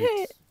in off the it.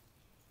 hay.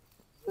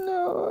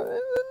 No,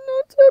 this is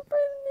not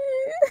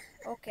happening.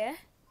 Okay.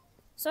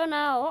 So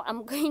now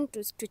I'm going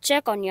to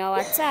check on your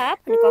WhatsApp.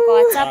 Niko kwa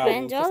WhatsApp Sasa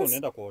Angels.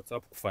 unaenda kwa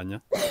WhatsApp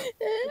kufanya?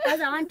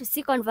 Because I want to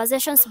see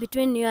conversations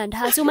between you and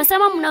her. So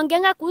umesema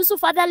mnaongeanga kuhusu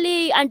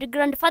fatherly and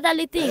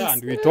grandfatherly things. Yeah,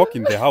 and we talk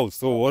in the house.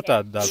 So what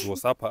does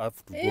WhatsApp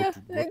have to go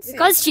to?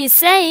 Because she's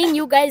saying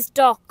you guys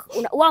talk.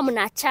 Huwa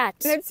mna chat.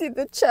 Let's see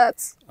the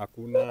chats.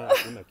 Hakuna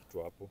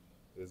kitu hapo.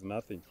 There's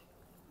nothing.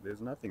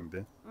 There's nothing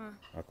there.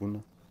 Hakuna.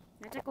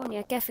 Nataka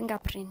uniwekee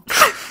fingerprint.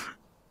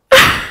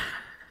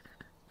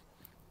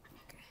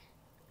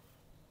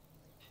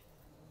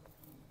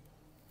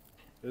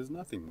 There's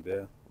nothing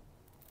there.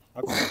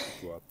 Hakuna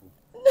kitu hapo.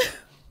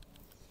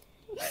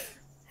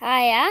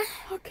 Haya,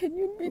 How can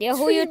you be ndio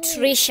huyu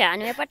Trisha.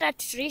 Nimepata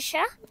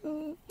Trisha.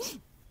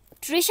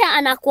 Trisha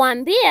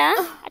anakuambia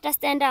hata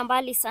sitaenda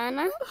mbali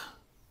sana.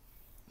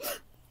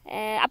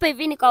 Hapa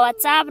hivi ni kwa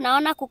WhatsApp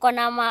naona kuko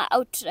na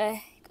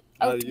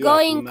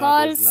outgoing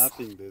calls.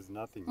 There's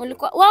nothing.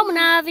 Mulikuwa wao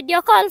mna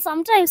video call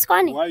sometimes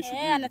kwani? Why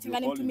should you Anataka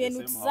video call nimtumie in the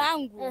nudes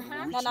same house?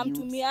 zangu na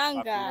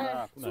namtumianga.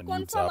 Hakuna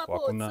nudes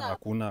hapo.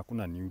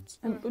 Hakuna nudes.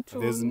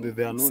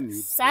 There are no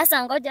nudes.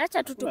 Sasa ngoja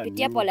acha tu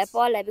tupitie news.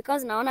 polepole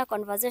because naona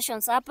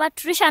conversations hapa.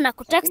 Trisha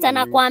anakutext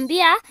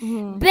anakuambia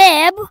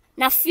babe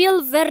na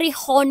feel very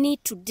horny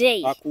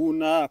today.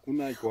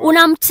 Hakuna iko.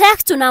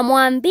 Unamtext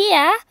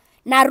unamwambia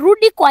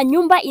narudi kwa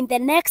nyumba in the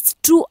next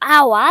 2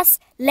 hours,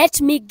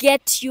 let me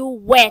get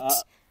you wet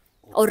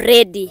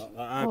already.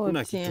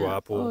 Hakuna kitu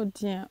hapo. Oh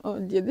dear, oh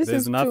dear. This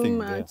There's is too nothing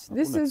much.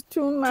 there. This is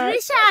too much.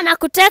 Trisha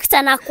anakutext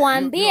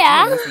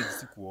anakuambia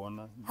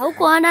Sikuona.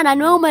 haukuona na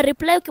niwe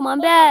umereply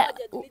ukimwambia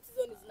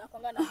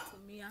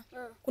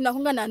Kuna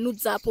kunga na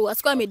nudes hapo.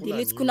 Asikuwa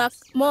amedelete. Kuna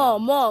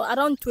more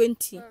around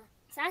 20.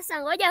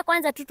 sasa ngoja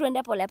kwanza tu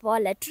tuende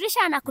polepole. Trisha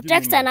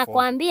anakutext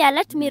anakuambia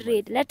let me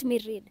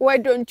read. Why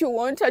don't you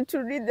want her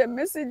to read the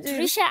messages?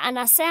 Trisha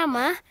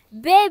anasema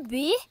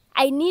baby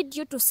I need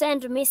you to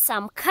send me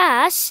some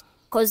cash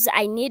cause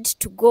I need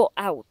to go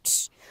out.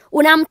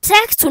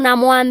 Unamtext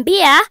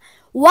unamwambia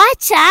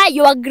wacha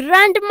your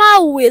grandma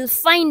will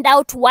find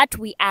out what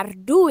we are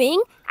doing.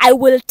 I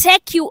will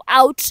take you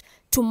out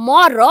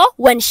tomorrow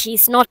when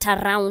she's not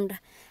around.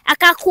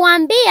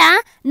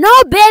 Akakuambia no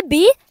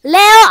baby,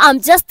 leo I'm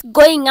just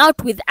going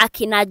out with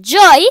akina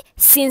Joy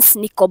since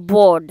niko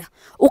bored.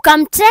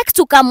 Ukamtext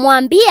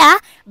ukamwambia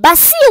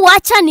basi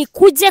wacha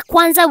nikuje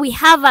kwanza, we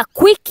have a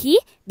quickie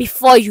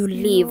before you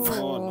leave.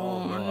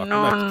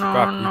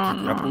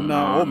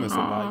 Hakuna.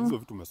 Umesoma hizo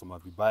vitu, umesoma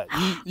vibaya.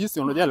 Hii si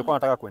unajua alikuwa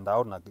anataka kwenda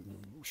out na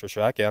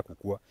shosho yake ya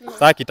kukua.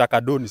 Sasa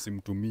kitaka doni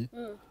simtumii.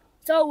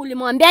 So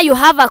ulimwambia you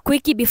have a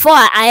quickie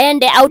before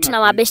aende out na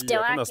mabeshte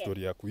wake. Kuna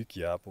story ya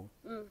quickie hapo.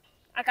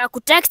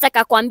 Akakutext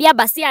akakwambia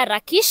basi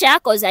harakisha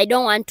cause I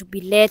don't want to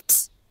be late.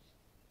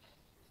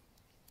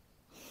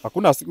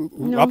 Hakuna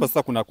hapa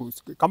sasa kuna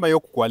kama hiyo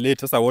kwa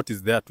late sasa what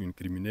is there to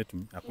incriminate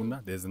me?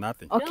 Hakuna, there's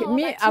nothing. Okay, No,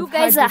 me, but I've you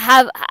guys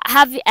had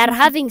are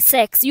having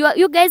sex.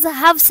 You guys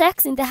have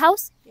sex in the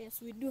house?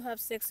 Yes, we do have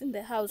sex in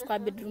the house kwa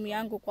bedroom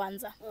yangu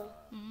kwanza.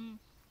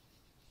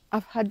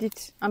 I've had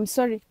it. I'm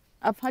sorry.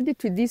 I've had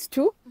it with these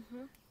two.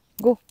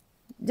 Go.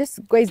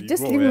 Just guys,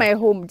 just go leave where? my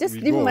home. Just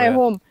We leave go my where?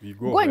 home. We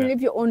go Go and where?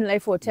 live your own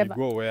life, whatever.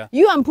 We go where?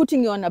 You, I'm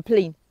putting you on a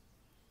plane.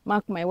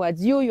 Mark my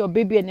words. You, your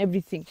baby, and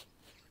everything.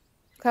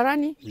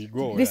 Karani, We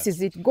go this where?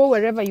 is it. Go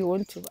wherever you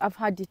want to. I've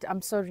had it.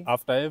 I'm sorry.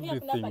 After Hakuna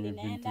everything pale we've been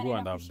naenda, through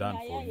and naenda I've done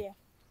kushina for you. yeye.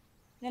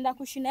 Naenda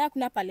kushina yeye,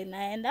 kuna pale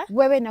naenda.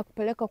 Wewe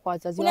nakupeleka kwa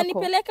wazazi wako.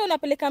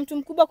 Unapeleka mtu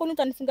mkubwa, kwani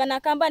utanifunga na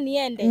kamba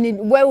niende? Ni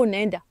wewe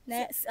unaenda.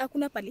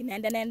 Hakuna pale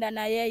naenda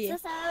na yeye.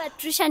 Sasa wewe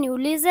Trisha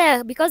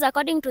niulize because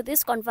according to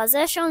these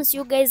conversations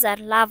you guys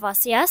are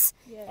lovers, yes?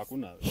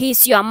 Hakuna.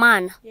 He's your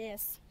man.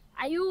 Yes.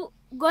 Are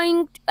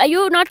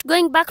you not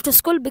going back to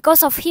school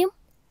because of him?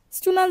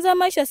 Si tunaanza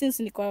maisha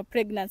since niko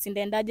pregnancy,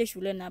 ndaendaje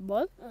shule na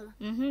ball?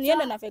 Yeye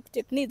ndo anafaa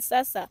kutake needs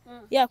sasa.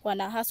 Yeye kwa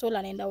na hustle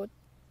anaenda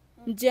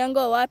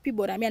mjengo wapi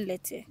bora mimi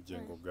aniletee.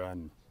 Jengo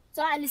gani?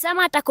 So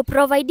alisema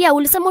atakuprovidea,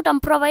 ulisema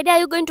utamprovidea.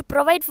 Are you going to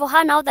provide for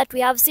her now that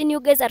we have seen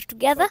you guys are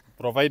together?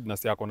 Provide na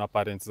si ako na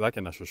parents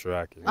zake na shosho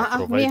yake.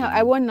 Me,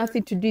 I want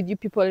nothing to do with you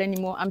people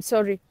anymore. I'm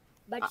sorry.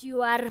 But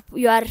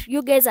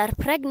you guys are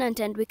pregnant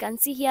and we can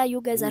see here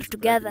you guys are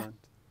together.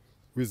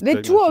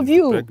 The two of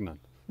you. Pregnant.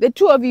 The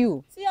two of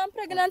you. See, I'm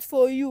pregnant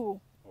for you.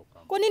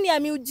 Kwa nini ya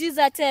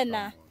miujiza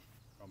tena?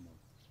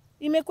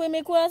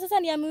 Imekuwa sasa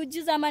ni ya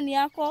miujiza ama ni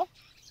yako?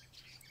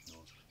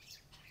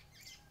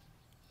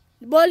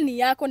 Ball ni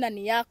yako na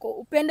ni yako.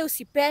 Upende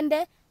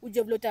usipende,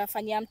 uje vile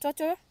utafanyia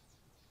mtoto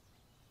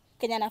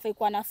Kenya anafai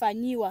kuwa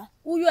anafanyiwa.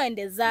 Huyu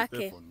aende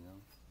zake.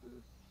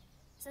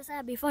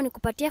 Sasa before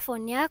nikupatie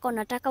phone yako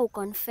nataka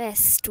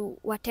uconfess to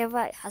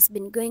whatever has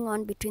been going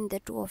on between the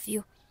two of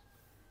you.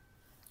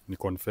 Ni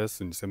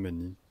confess niseme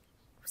nini?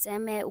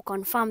 Useme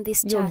uconfirm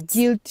this You're charge.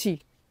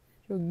 guilty.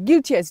 You're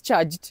guilty as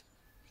charged.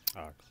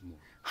 Come on.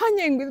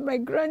 Hanging with my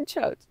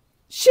grandchild.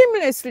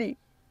 Shamelessly.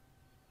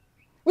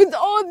 With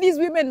all these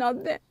women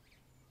out there.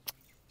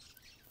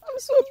 I'm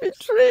so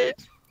betrayed.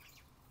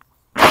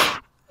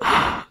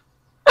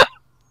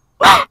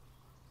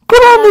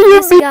 Granny,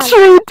 you This girl.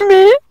 betrayed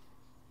me.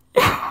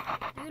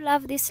 Do you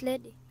love this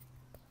lady?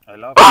 I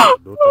love a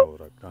daughter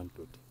or a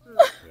granddaughter.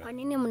 Kwa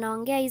nini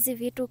mnaongea hizi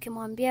vitu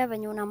ukimwambia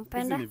venye Hizi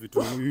unampenda? ni vitu,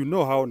 you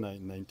know how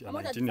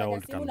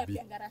 19-year-old can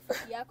be.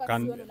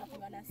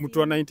 Mtu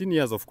wa 19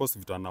 years of course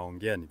vitu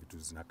anaongea ni vitu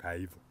zinakaa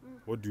hivyo.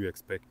 What do you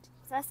expect?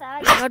 Sasa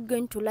you're not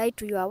going to lie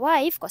to your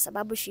wife kwa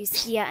sababu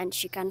she's here and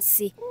she can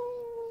see.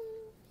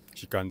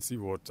 She can see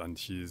what and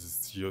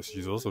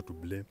she's also to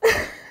blame.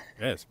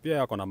 Yes, pia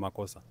yako na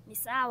makosa. Ni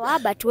sawa,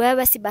 but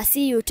wewe si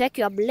basi you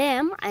take your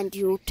blame and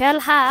you tell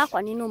her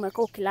kwa nini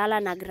umekuwa ukilala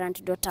na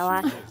granddaughter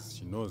wake.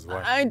 She knows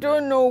why. I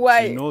don't know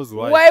why. She knows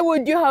why. Why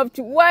would you have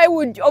to? Why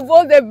would, of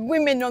all the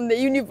women on the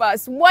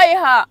universe, why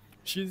her?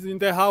 She's in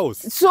the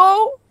house.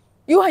 So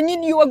you are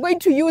going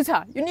to use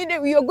her.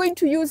 You are going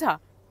to use her.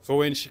 So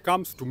when she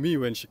comes to me,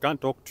 when she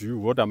can't talk to you,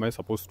 what am I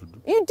supposed to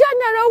do? You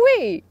turn her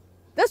away.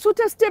 That's what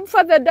a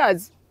stepfather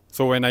does.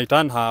 So when I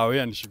turn her away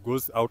and she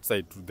goes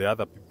outside to the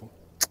other people.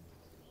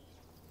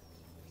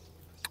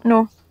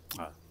 No.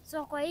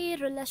 So kwa hii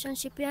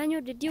relationship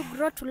yanyu, did you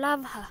grow to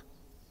love her?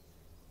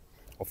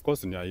 Of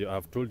course,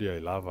 I've told you I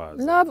love her.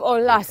 Love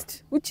or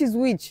lust? Which is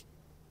which?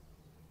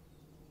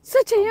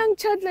 Such a young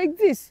child like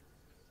this.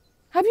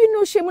 Have you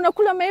no shame?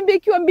 Unakula maembe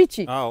ikiwa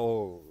mbichi.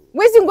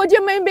 Wezi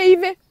ngojea maembe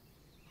hivi.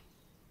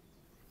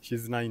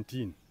 She's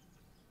 19.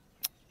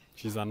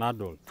 She's an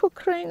adult. For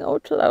crying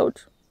out loud.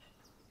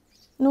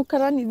 No,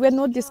 Karani, we're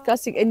not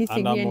discussing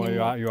anything and here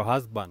anymore. Your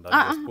husband. And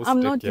you're supposed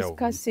I'm to not take care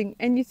discussing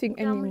anything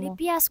anymore.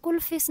 Mlipia school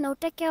fees na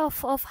take care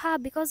of her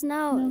because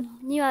now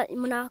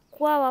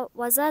mnakuwa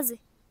wazazi.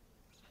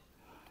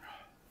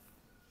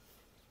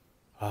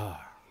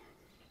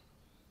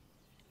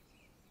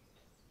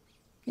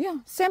 Yeah,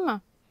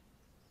 sema.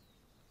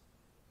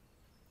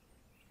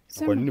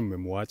 Kwa nini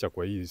mmemwacha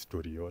kwa hii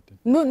story yote?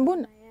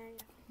 Mbona?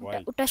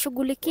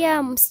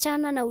 Utashughulikia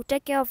msichana na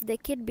take care of the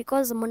kid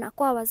because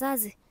mnakuwa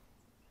wazazi.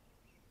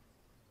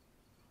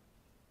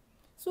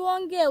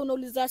 Suongee,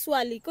 unauliza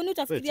swali. Kwani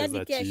utafikiria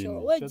hadi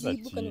kesho? Wewe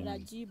jibu kama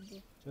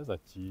unajibu. Cheza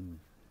chini.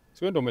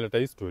 Si wewe ndio umeleta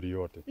hii story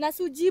yote. Na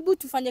si ujibu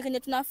tufanye kenye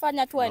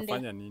tunafanya tuende.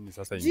 Tunafanya nini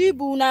sasa hivi?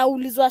 Jibu,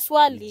 unaulizwa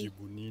swali.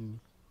 Jibu nini?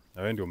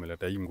 Na wewe ndio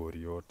umeleta hii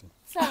ngori yote.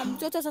 Sasa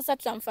mtoto sasa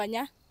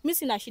tutamfanya. Mimi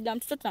sina shida,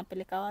 mtoto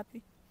tunampeleka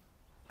wapi?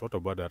 Mtoto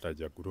bado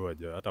hatajagrow,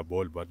 hata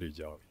ball bado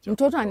hajao.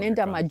 Mtoto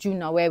anaenda majuu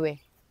na wewe.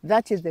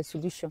 That is the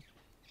solution.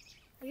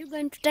 Are you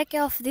going to take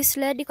care of this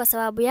lady kwa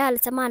sababu yeye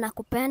alisema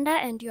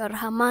anakupenda and you are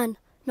her man?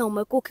 Na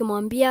umekuwa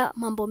ukimwambia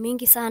mambo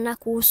mingi sana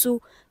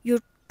kuhusu you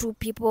two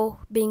people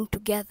being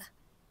together.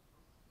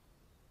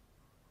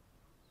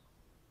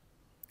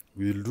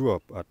 We'll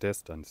do a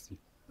test and see.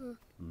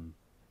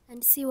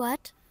 And see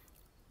what?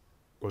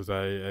 Because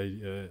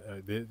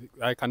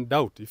I can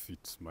doubt if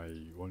it's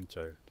my own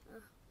child.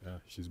 Yeah,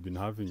 she's been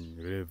having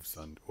raves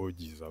and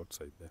orgies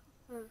outside there.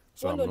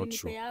 So I'm not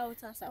sure.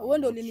 Wewe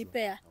ndio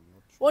ulinipea.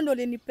 Wewe ndio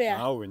ulinipea.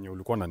 Hao wenye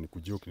ulikuwa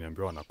unanikujia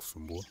ukiniambia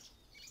wanakusumbua.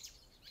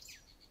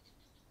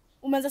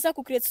 Umeanza sasa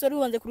ku create story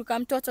uanze kuruka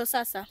mtoto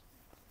sasa.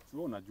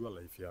 Wewe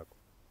unajua life yako.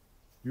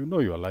 You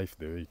know your life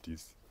the way it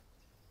is.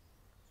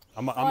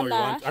 Ama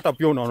hata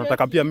pia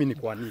unataka pia mimi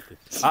nikuanike.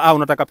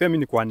 Unataka pia mimi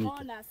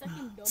nikuanike.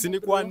 Si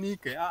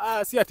nikuanike.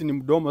 Si ati ni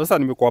mdomo. Sasa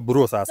nimekuwa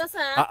bro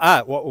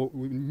sasa.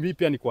 Mimi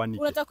pia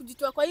nikuanike. Unataka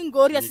kujitoa kwa hii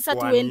ngori sasa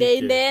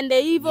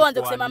tuende hivyo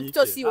anze kusema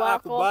mtoto si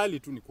wako. Kubali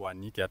tu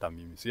nikuanike hata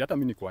mimi. Si hata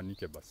mimi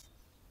nikuanike basi.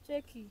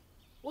 Cheki.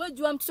 Wewe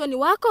jua mtoto ni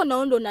wako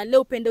na ndo na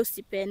leo upende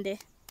usipende.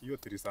 Hiyo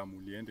threesome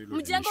uliende ile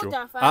mjengo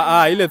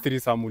ukanishow. Ile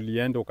threesome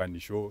uliende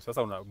ukanishow.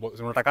 Sasa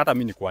unataka hata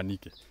mimi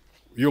nikuanike.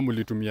 Hiyo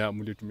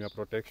mlitumia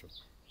protection.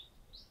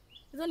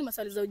 Hizo ni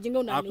maswali za ujinga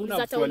unaniuliza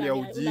hata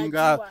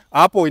ujinga.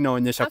 Hapo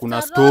inaonyesha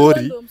kuna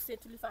story.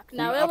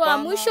 Na wewe wa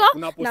mwisho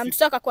na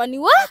mtoto akakuwa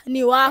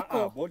ni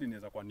wako. Bodi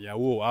inaweza kuwa ni ya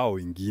hao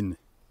wengine.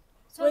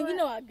 So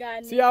wengine wa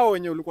gani? Si hao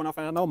wenye ulikuwa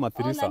unafanya nao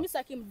mathirisa. Mimi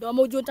saki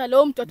mdomo ujue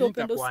utaleo mtoto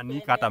upendo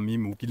usipende. Hata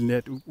mimi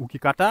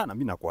ukikataa na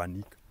mimi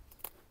nakuanika.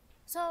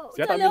 So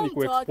si hata mimi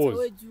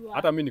nikuexpose.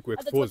 Hata mimi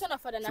nikuexpose.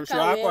 Shosho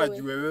yako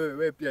ajue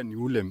wewe pia ni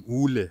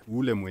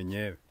ule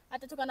mwenyewe.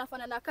 Atatoka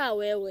nafanana kaa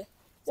wewe.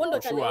 Wewe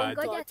ndio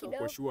ngoja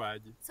kidogo.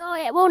 So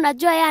wewe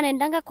unajua yeye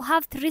anaendanga ku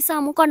have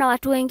threesome huko na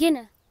watu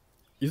wengine?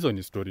 Hizo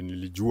ni story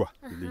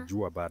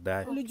nilijua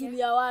baadaye.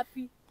 Ulijulia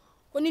wapi?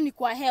 Kwa nini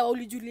kwa hewa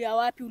ulijulia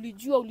wapi?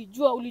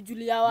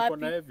 Ulijulia wapi?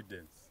 Kuna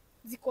evidence.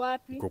 Ziko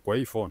wapi? Iko kwa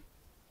hii phone.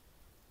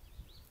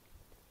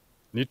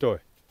 Nitoe.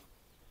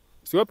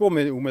 Si wapo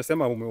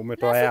umesema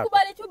umetoa yako.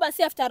 Sikubali tu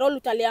basi after all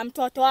utalea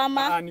mtoto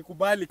ama?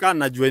 Nikubali kana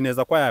najua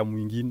inaweza kuwa ya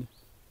mwingine.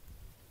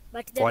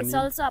 But there is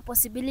also a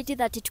possibility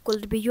that it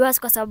could be yours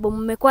kwa sababu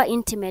mmekuwa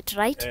intimate,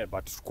 right?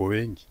 But tuko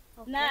wengi.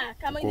 Na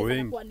kama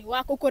inaweza kuwa ni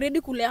wako, uko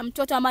ready kulea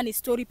mtoto ama ni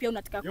story pia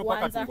unataka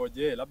kuanza? Yo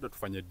ngoje labda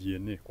tufanye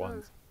DNA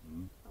kwanza.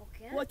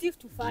 Okay. What if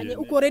tufanye?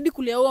 Uko ready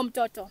kulea huo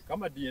mtoto?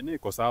 Kama DNA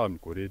iko sawa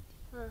niko ready.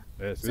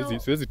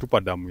 Siwezi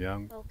tupa damu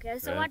yangu. Okay,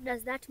 so what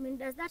does that mean?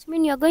 Does that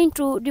mean you are going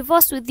to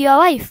divorce with your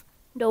wife?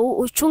 Ndo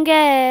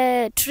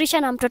uchunge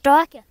Trisha na mtoto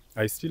wake?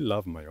 I still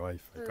love my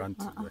wife.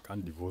 I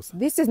can't divorce her.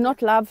 This is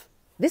not love.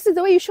 This is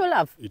the way you show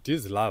love. It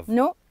is love.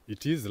 No.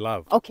 It is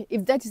love. Okay,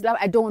 if that is love,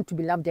 I don't want to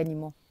be loved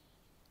anymore.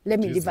 Let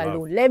me It live is love.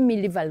 alone. Let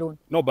me live alone.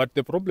 No, but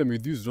the problem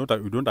with you is not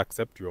that you don't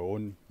accept your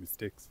own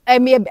mistakes. I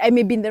may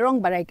be in the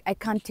wrong, but I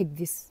can't take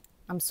this.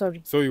 I'm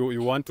sorry. So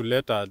you want to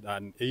let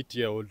an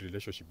 8-year-old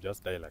relationship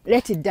just die like that?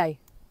 Let it die.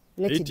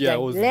 Let it die.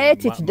 8-year-olds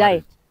Let it die.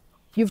 married.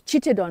 You've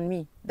cheated on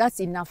me. That's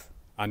enough.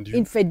 And you,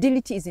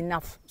 Infidelity is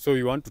enough. so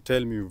you want to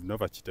tell me you've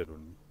never cheated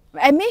on me?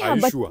 I may Are have,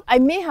 you but sure? I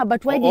may have,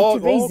 but why did you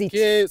raise it?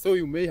 Okay, so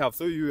you may have,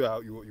 so you are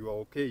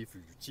okay if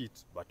you cheat,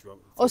 but you are.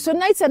 Oh, so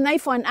now it's an eye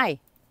for an eye.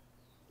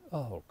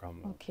 Oh,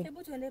 come on. Okay.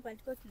 Hebu tuende pale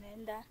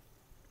tunaenda.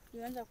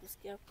 Nianza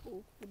kusikia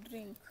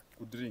kudrink.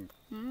 Kudrink.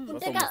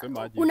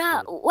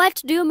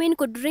 What do you mean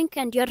could drink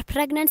and you're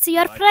pregnant? See,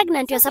 you're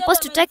pregnant. You're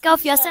supposed to take care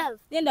of yourself.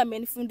 Yeye ndo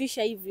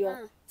amenifundisha hivyo.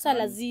 Sasa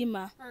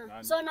lazima.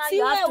 So now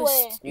Si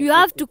wewe. you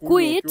have to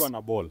quit. Ukiwa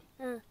na ball.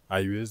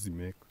 Haiwezi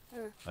make.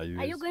 Are you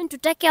Haiwezi. going to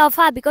take care of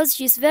her because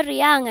she's very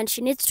young and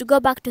she needs to go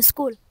back to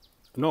school?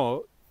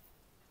 No.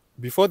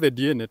 Before the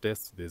DNA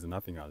test, there's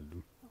nothing I'll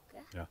do.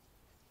 Okay. Yeah.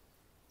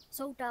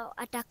 So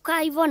atakaa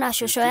hivyo na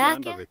shosho Still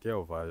under yake. the care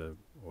of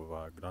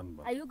our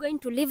grandma. Are you going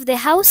to leave the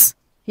house?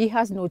 He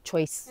has no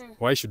choice.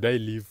 Why should I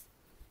leave?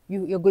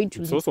 You're going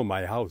to It's leave. also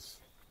my house.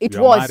 It We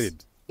are was.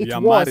 married. It We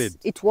are was. married.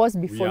 It was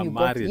We before are you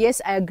got. married.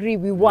 Yes, I agree.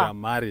 We We are were.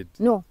 married.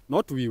 No,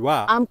 Not we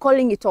were. I'm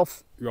calling it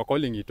off. You are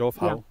calling it off.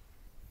 Yeah. How?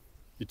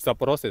 It's a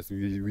process.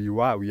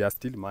 We are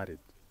still married.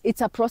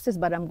 It's a process,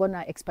 but I'm gonna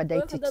Wewe expedite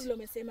kwanza it. vile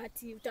umesema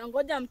ati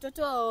utangoja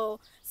mtoto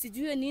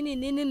sijui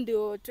nini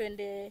ndio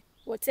twende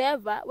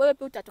whatever. Wewe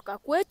pia utatoka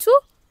kwetu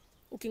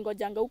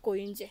ukingojanga huko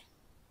nje.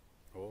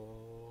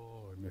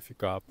 Oh,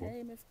 imefika hapo.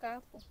 Imefika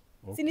hapo.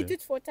 Okay. Si ni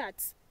tit for tat.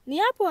 Ni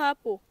hapo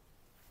hapo.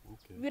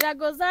 Okay.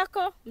 Virago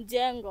zako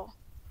mjengo.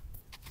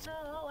 So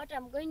what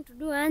I'm going to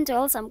do,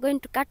 Angels, I'm going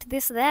to cut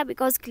this there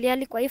because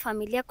clearly kwa hii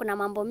familia kuna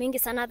mambo mingi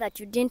sana that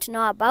you didn't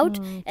know about,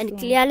 and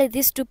clearly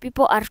these two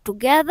people are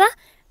together.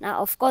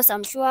 Now, of course,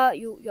 I'm sure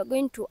you're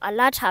going to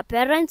alert her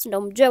parents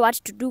ndo mjue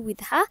what to do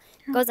with her,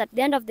 because at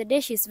the end of the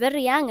day, she's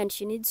very young and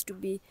she needs to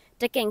be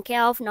taken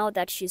care of now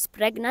that she's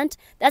pregnant.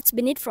 That's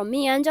been it from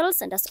me,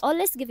 Angels, and as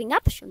always, giving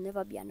up shall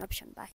never be an option. Bye.